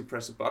 Well, you actually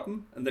press a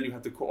button, and then you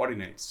have the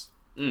coordinates.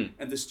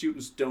 And the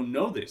students don't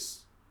know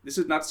this. This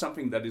is not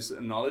something that is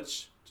a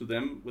knowledge to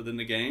them within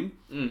the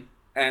game.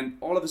 And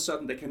all of a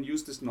sudden, they can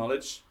use this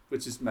knowledge,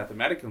 which is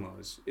mathematical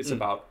knowledge. It's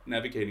about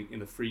navigating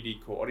in a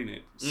 3D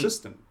coordinate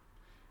system.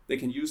 They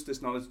can use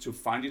this knowledge to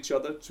find each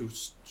other,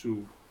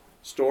 to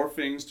store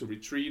things, to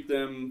retrieve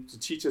them. The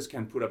teachers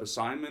can put up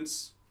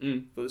assignments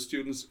for the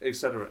students,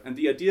 etc. And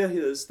the idea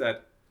here is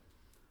that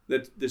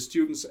the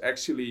students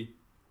actually,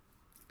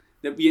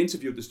 that we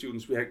interviewed the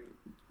students, we had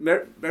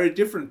very, very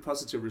different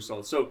positive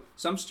results. So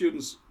some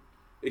students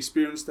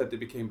experienced that they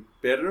became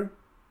better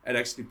at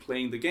actually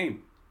playing the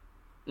game.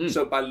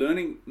 So by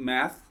learning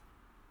math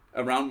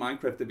around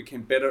Minecraft, they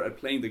became better at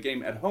playing the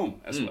game at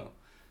home as well.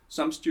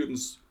 Some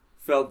students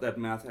felt that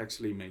math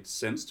actually made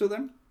sense to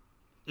them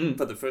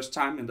for the first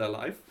time in their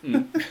life.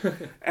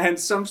 And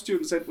some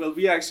students said, well,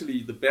 we are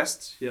actually the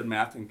best here at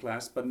math in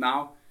class, but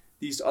now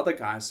these other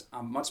guys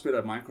are much better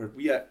at Minecraft.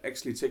 We are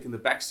actually taking the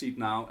back seat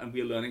now, and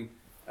we are learning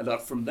a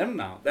lot from them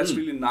now. That's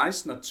really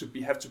nice not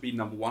to have to be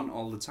number one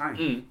all the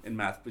time in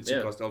math, which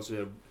of course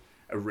also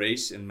a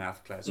race in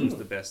math class who's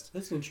the best.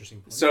 That's an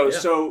interesting point.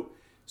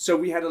 So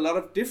we had a lot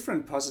of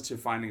different positive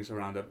findings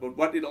around it, but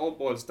what it all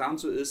boils down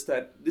to is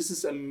that this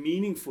is a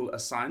meaningful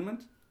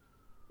assignment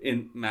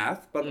in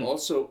math, but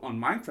also on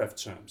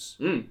Minecraft terms.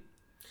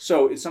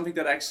 So it's something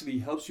that actually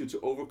helps you to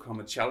overcome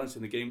a challenge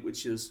in the game,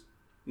 which is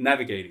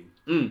navigating.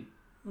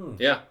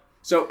 Yeah.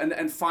 So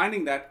and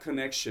finding that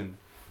connection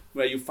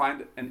where you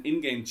find an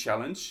in-game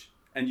challenge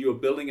and you're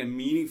building a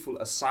meaningful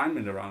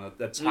assignment around it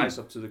that ties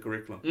up to the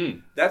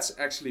curriculum. That's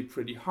actually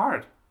pretty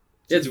hard.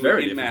 It's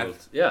very difficult.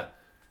 Math. Yeah.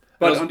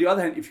 But on the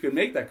other hand, if you can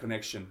make that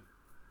connection,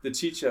 the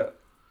teacher,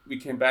 we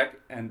came back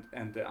and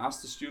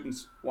asked the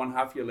students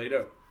 1.5 year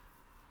later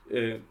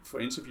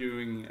for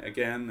interviewing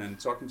again and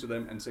talking to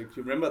them and say, do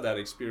you remember that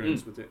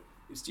experience with it?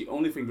 It's the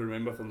only thing we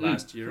remember from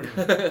last year.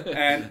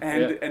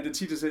 And the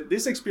teacher said,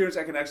 this experience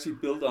I can actually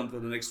build on for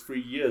the next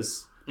 3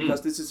 years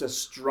because this is a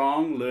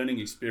strong learning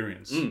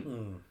experience.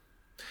 And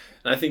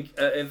I think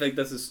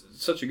this is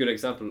such a good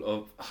example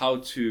of how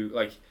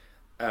to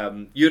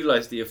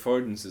utilize the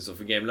affordances of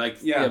a game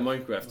like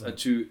Minecraft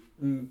to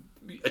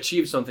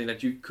achieve something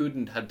that you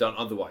couldn't have done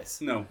otherwise.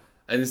 No.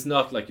 And it's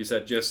not, like you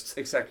said, just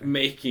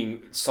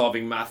making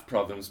solving math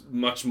problems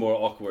much more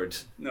awkward.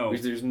 No.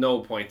 Which there's no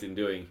point in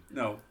doing.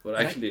 No. But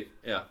actually,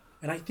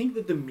 And I think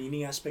that the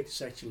meaning aspect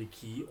is actually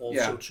key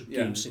also to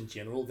games in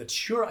general. That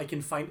sure, I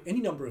can find any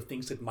number of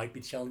things that might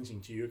be challenging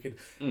to you. I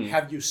can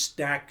have you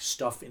stack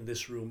stuff in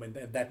this room and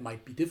that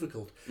might be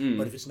difficult.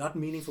 But if it's not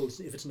meaningful,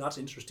 if it's not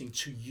interesting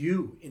to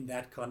you in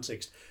that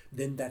context,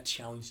 then that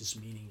challenge is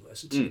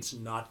meaningless. It's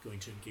not going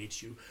to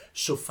engage you.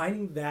 So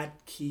finding that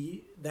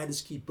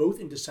is key both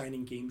in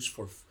designing games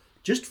for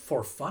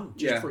fun,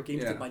 for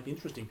games that might be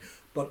interesting,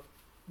 but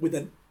with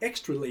an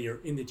extra layer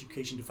in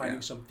education to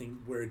finding something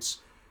where it's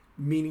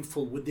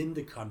meaningful within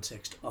the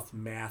context of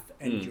math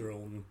and your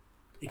own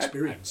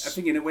experience. I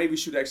think in a way we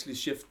should actually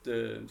shift,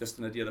 just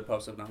an idea that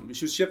pops up now, we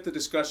should shift the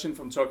discussion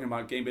from talking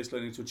about game-based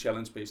learning to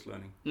challenge-based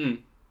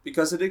learning.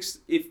 Because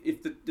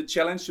if the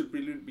challenge should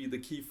really be the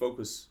key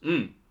focus,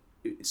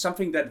 it's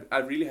something that I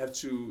really have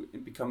to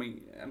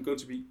I'm going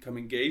to become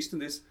engaged in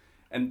this,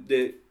 and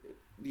the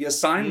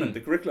assignment,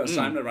 the curricular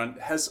assignment around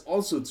has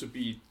also to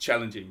be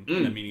challenging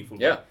in a meaningful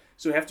way.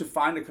 So you have to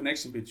find a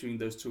connection between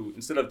those two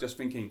instead of just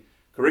thinking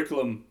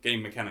curriculum,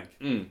 game mechanic.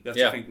 You have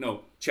to think,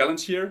 no,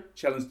 challenge here,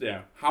 challenge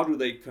there. How do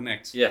they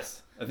connect?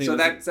 Yes, I think so.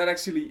 That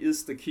actually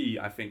is the key,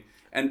 I think,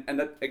 and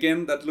that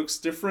again that looks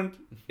different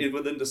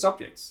within the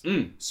subjects.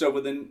 So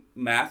within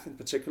math in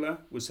particular,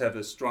 which have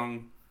a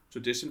strong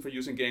tradition for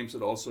using games,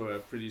 but also a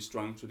pretty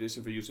strong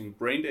tradition for using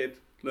brain-dead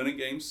learning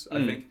games.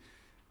 I think,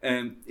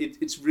 and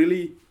it's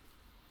really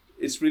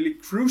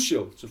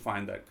crucial to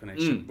find that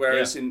connection.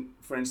 Whereas in,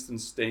 for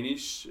instance,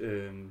 Danish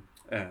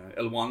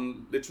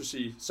L1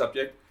 literacy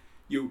subject,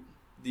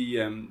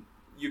 you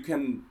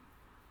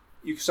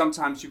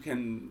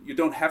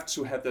don't have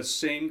to have the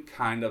same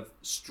kind of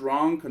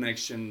strong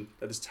connection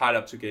that is tied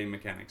up to game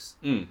mechanics.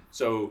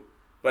 So,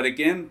 but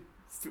again,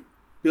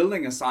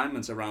 building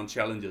assignments around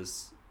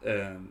challenges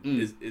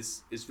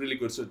is really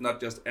good. So it's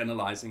not just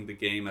analyzing the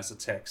game as a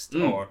text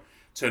or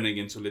turning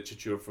into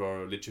literature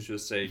for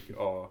literature's sake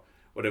or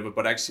whatever,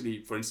 but actually,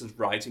 for instance,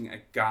 writing a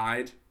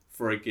guide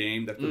for a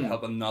game that could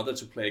help another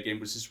to play a game,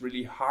 which is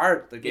really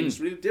hard. The game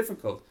is really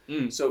difficult.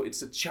 So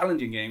it's a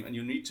challenging game, and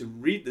you need to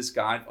read this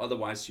guide,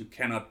 otherwise you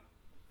cannot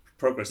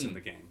progress in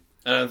the game.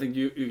 And I think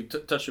you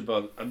touched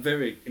upon a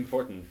very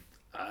important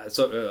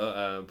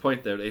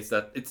point there, is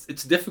that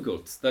it's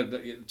difficult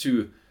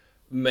to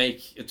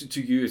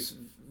use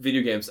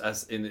video games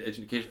as in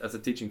education, as a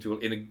teaching tool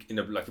in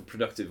a like a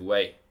productive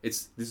way.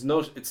 It's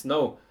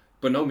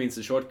by no means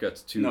a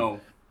shortcut to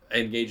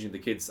engaging the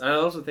kids. And I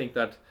also think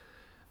that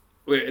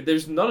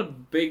there's not a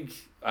big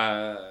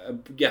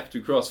gap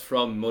to cross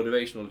from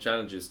motivational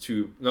challenges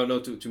to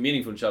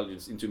meaningful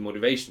challenges into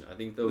motivation. I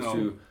think those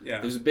two,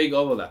 there's a big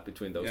overlap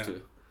between those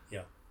two.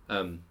 Yeah.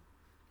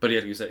 But yeah,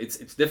 like you said,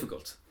 it's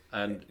difficult,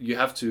 and you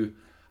have to.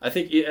 I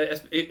think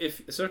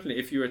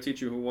if you're a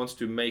teacher who wants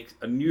to make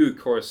a new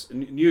course,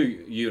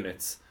 new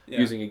units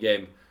using a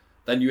game,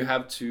 then you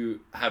have to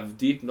have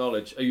deep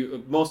knowledge.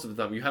 Most of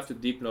the time, you have to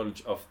deep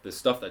knowledge of the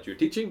stuff that you're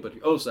teaching, but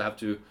you also have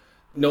to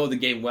know the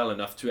game well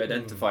enough to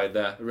identify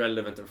the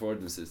relevant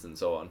affordances and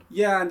so on.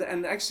 Yeah,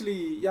 and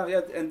actually,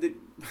 and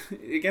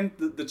again,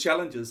 the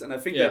challenges, and I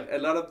think that a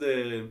lot of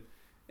in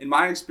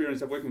my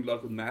experience, I'm working a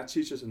lot with math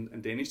teachers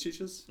and Danish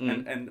teachers,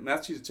 and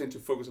math teachers tend to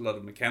focus a lot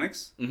on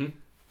mechanics,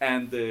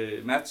 and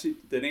the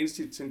Danish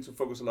teachers tend to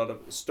focus a lot of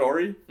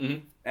story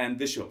and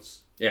visuals.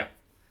 Yeah.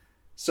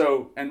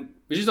 So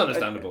which is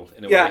understandable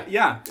in a way.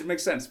 Yeah, it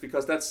makes sense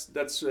because that's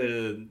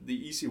the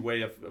easy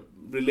way of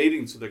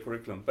relating to the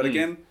curriculum. But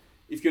again,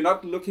 if you're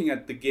not looking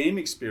at the game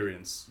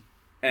experience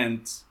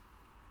and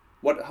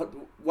what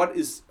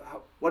is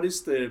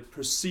the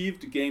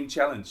perceived game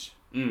challenge,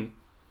 then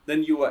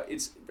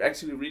it's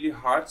actually really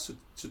hard to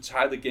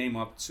tie the game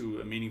up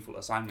to a meaningful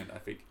assignment, I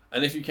think.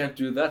 And if you can't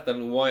do that,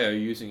 then why are you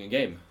using a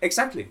game?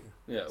 Exactly.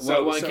 Yeah.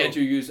 Why can't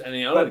you use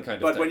any other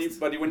kind of text?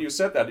 But when you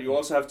said that, you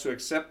also have to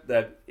accept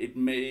that it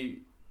may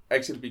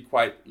actually be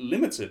quite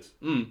limited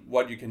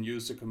what you can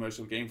use a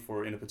commercial game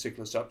for in a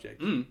particular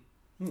subject.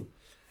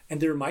 And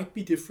there might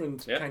be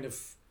different kind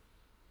of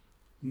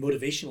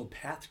motivational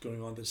paths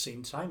going on at the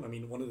same time. I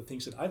mean, one of the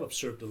things that I've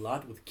observed a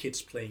lot with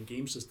kids playing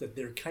games is that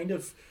they're kind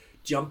of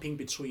jumping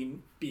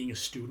between being a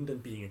student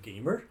and being a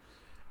gamer.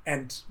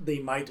 And they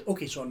might,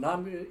 so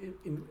now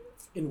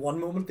in one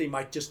moment they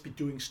might just be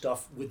doing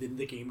stuff within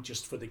the game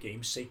just for the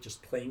game's sake,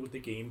 just playing with the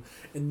game.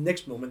 And the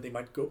next moment they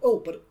might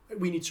go, but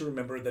we need to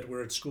remember that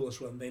we're at school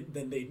as well. And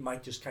then they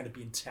might just kind of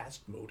be in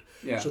task mode.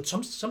 Yeah. So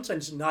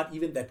sometimes not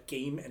even that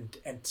game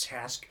and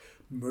task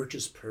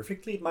merges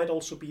perfectly. It might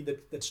also be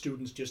that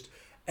students just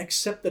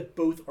accept that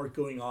both are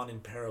going on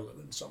in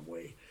parallel in some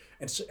way.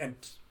 And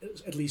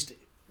at least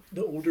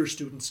the older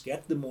students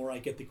get, the more I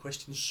get the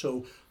questions.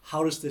 So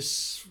how does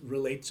this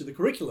relate to the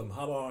curriculum?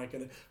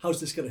 How's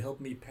this gonna help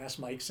me pass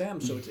my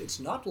exam? So it's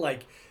not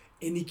like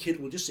any kid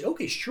will just say,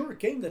 okay, sure,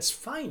 game, that's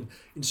fine.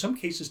 In some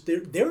cases,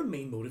 their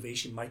main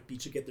motivation might be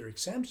to get their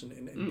exams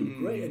and do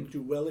great and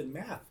do well in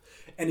math.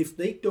 And if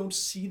they don't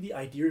see the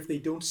idea, if they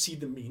don't see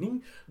the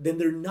meaning, then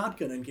they're not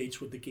going to engage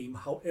with the game,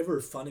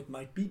 however fun it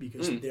might be,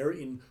 because they're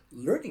in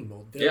learning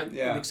mode. They're in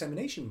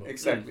examination mode.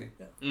 Exactly.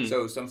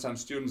 So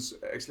sometimes students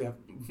actually have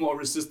more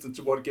resistance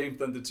toward games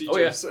than the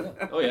teachers.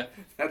 Oh yeah.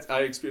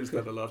 I experienced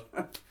that a lot.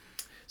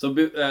 So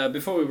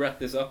before we wrap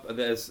this up,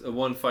 there's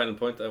one final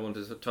point I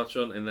wanted to touch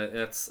on, and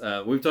that's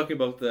we're talking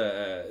about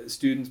the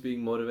students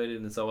being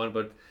motivated and so on,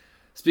 but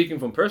speaking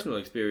from personal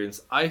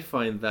experience, I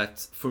find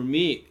that for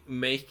me,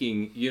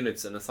 making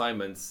units and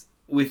assignments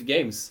with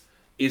games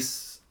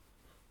is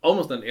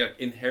almost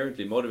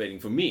inherently motivating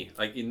for me.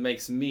 Like, it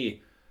makes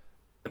me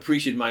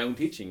appreciate my own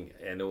teaching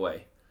in a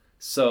way.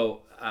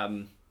 So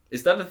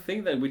is that a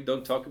thing that we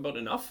don't talk about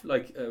enough?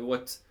 Like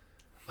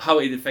how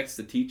it affects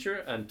the teacher,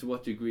 and to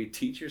what degree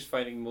teachers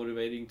finding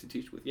motivating to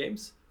teach with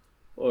games?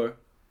 Or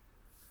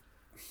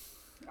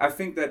I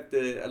think that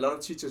a lot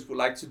of teachers would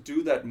like to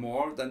do that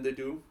more than they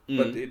do,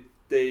 but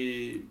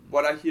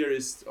what I hear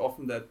is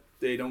often that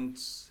they don't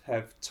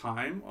have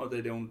time, or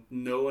they don't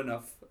know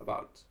enough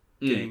about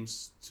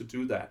games to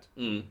do that.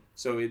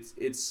 So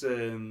it's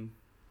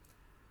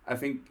I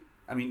think,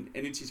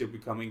 any teacher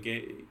become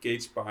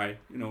engaged by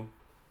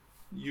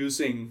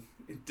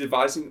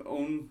devising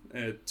own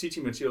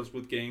teaching materials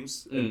with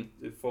games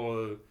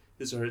for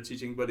his or her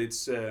teaching, but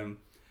it's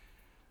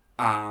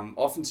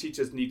often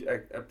teachers need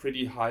a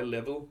pretty high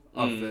level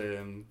of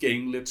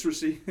game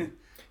literacy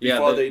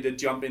before they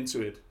jump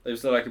into it.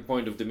 There's like a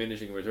point of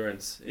diminishing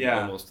returns,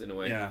 almost in a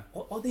way. Yeah.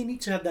 Or they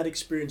need to have that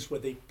experience where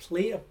they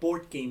play a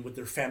board game with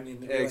their family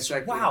and they realize,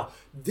 wow,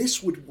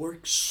 this would work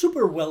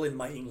super well in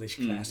my English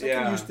class. I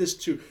can use this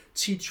to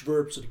teach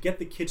verbs or to get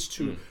the kids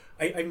to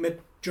I met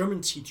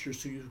German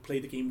teachers who play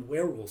the game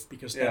Werewolf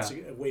because that's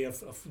a way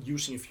of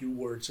using a few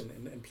words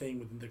and playing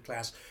within the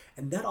class.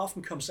 And that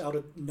often comes out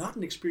of not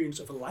an experience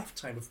of a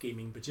lifetime of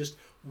gaming, but just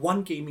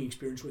one gaming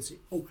experience where they say,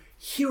 oh,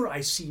 here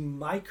I see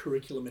my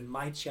curriculum and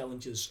my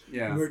challenges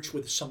merge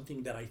with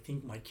something that I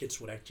think my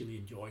kids would actually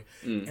enjoy.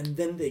 And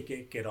then they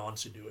get on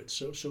to do it.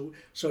 So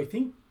I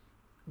think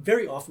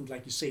very often,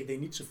 like you say, they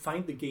need to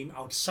find the game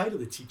outside of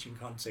the teaching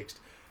context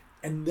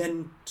and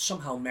then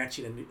somehow match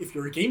it. And if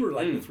you're a gamer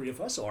like the three of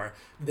us are,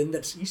 then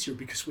that's easier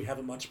because we have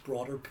a much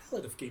broader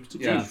palette of games to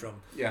choose from.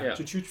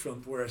 To choose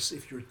from. Whereas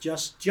if you're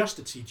just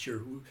a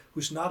teacher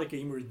who's not a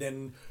gamer,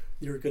 then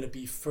you're going to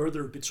be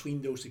further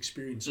between those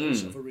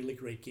experiences of a really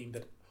great game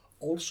that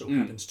also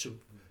happens to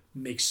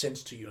make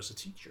sense to you as a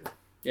teacher.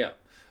 Yeah,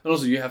 and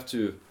also you have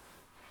to.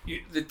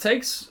 It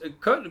takes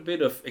quite a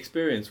bit of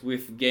experience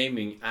with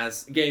games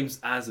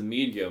as a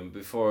medium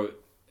before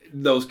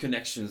those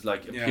connections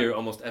appear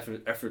almost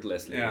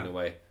effortlessly in a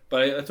way.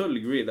 But I totally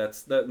agree.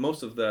 That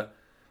most of the,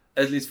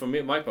 at least for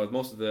me, my part,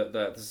 most of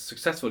the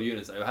successful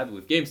units I've had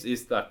with games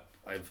is that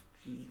I've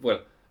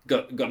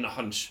gotten a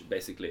hunch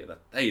basically that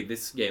hey,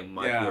 this game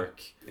might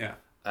work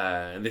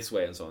in this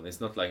way and so on.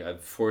 It's not like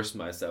I've forced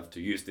myself to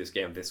use this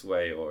game this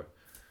way or.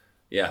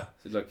 Yeah,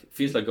 it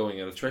feels like going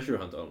on a treasure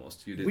hunt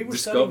almost. You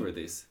discover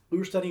this. We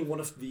were studying one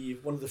of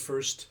the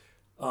first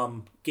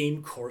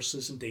game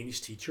courses in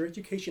Danish teacher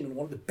education, and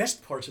one of the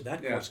best parts of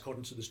that course,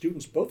 according to the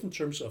students, both in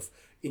terms of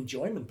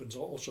enjoyment but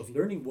also of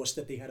learning, was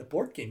that they had a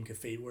board game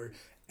cafe where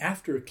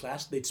after a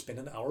class they'd spend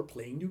an hour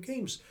playing new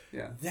games.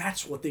 Yeah,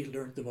 that's what they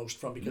learned the most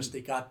from because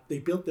they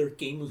built their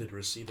game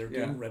literacy, their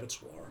game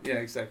repertoire. Yeah,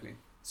 exactly.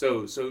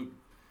 So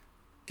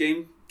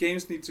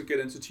games need to get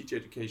into teacher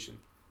education.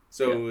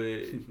 So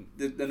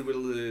then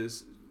we'll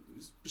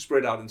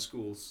spread out in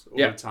schools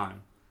over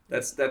time.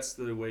 That's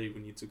the way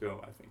we need to go,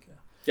 I think.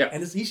 Yeah,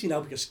 and it's easy now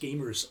because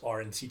gamers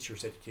are in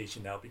teachers'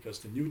 education now because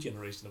the new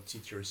generation of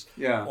teachers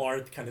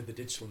are kind of the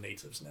digital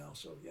natives now.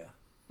 So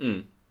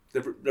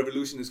the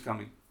revolution is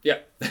coming. Yeah,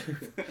 I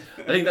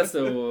think that's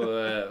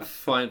the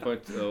fine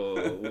point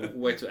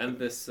way to end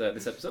this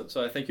episode.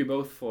 So I thank you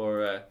both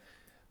for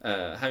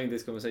having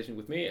this conversation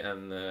with me,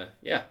 and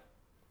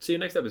see you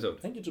next episode.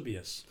 Thank you,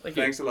 Tobias. Thank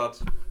you. Thanks a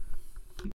lot.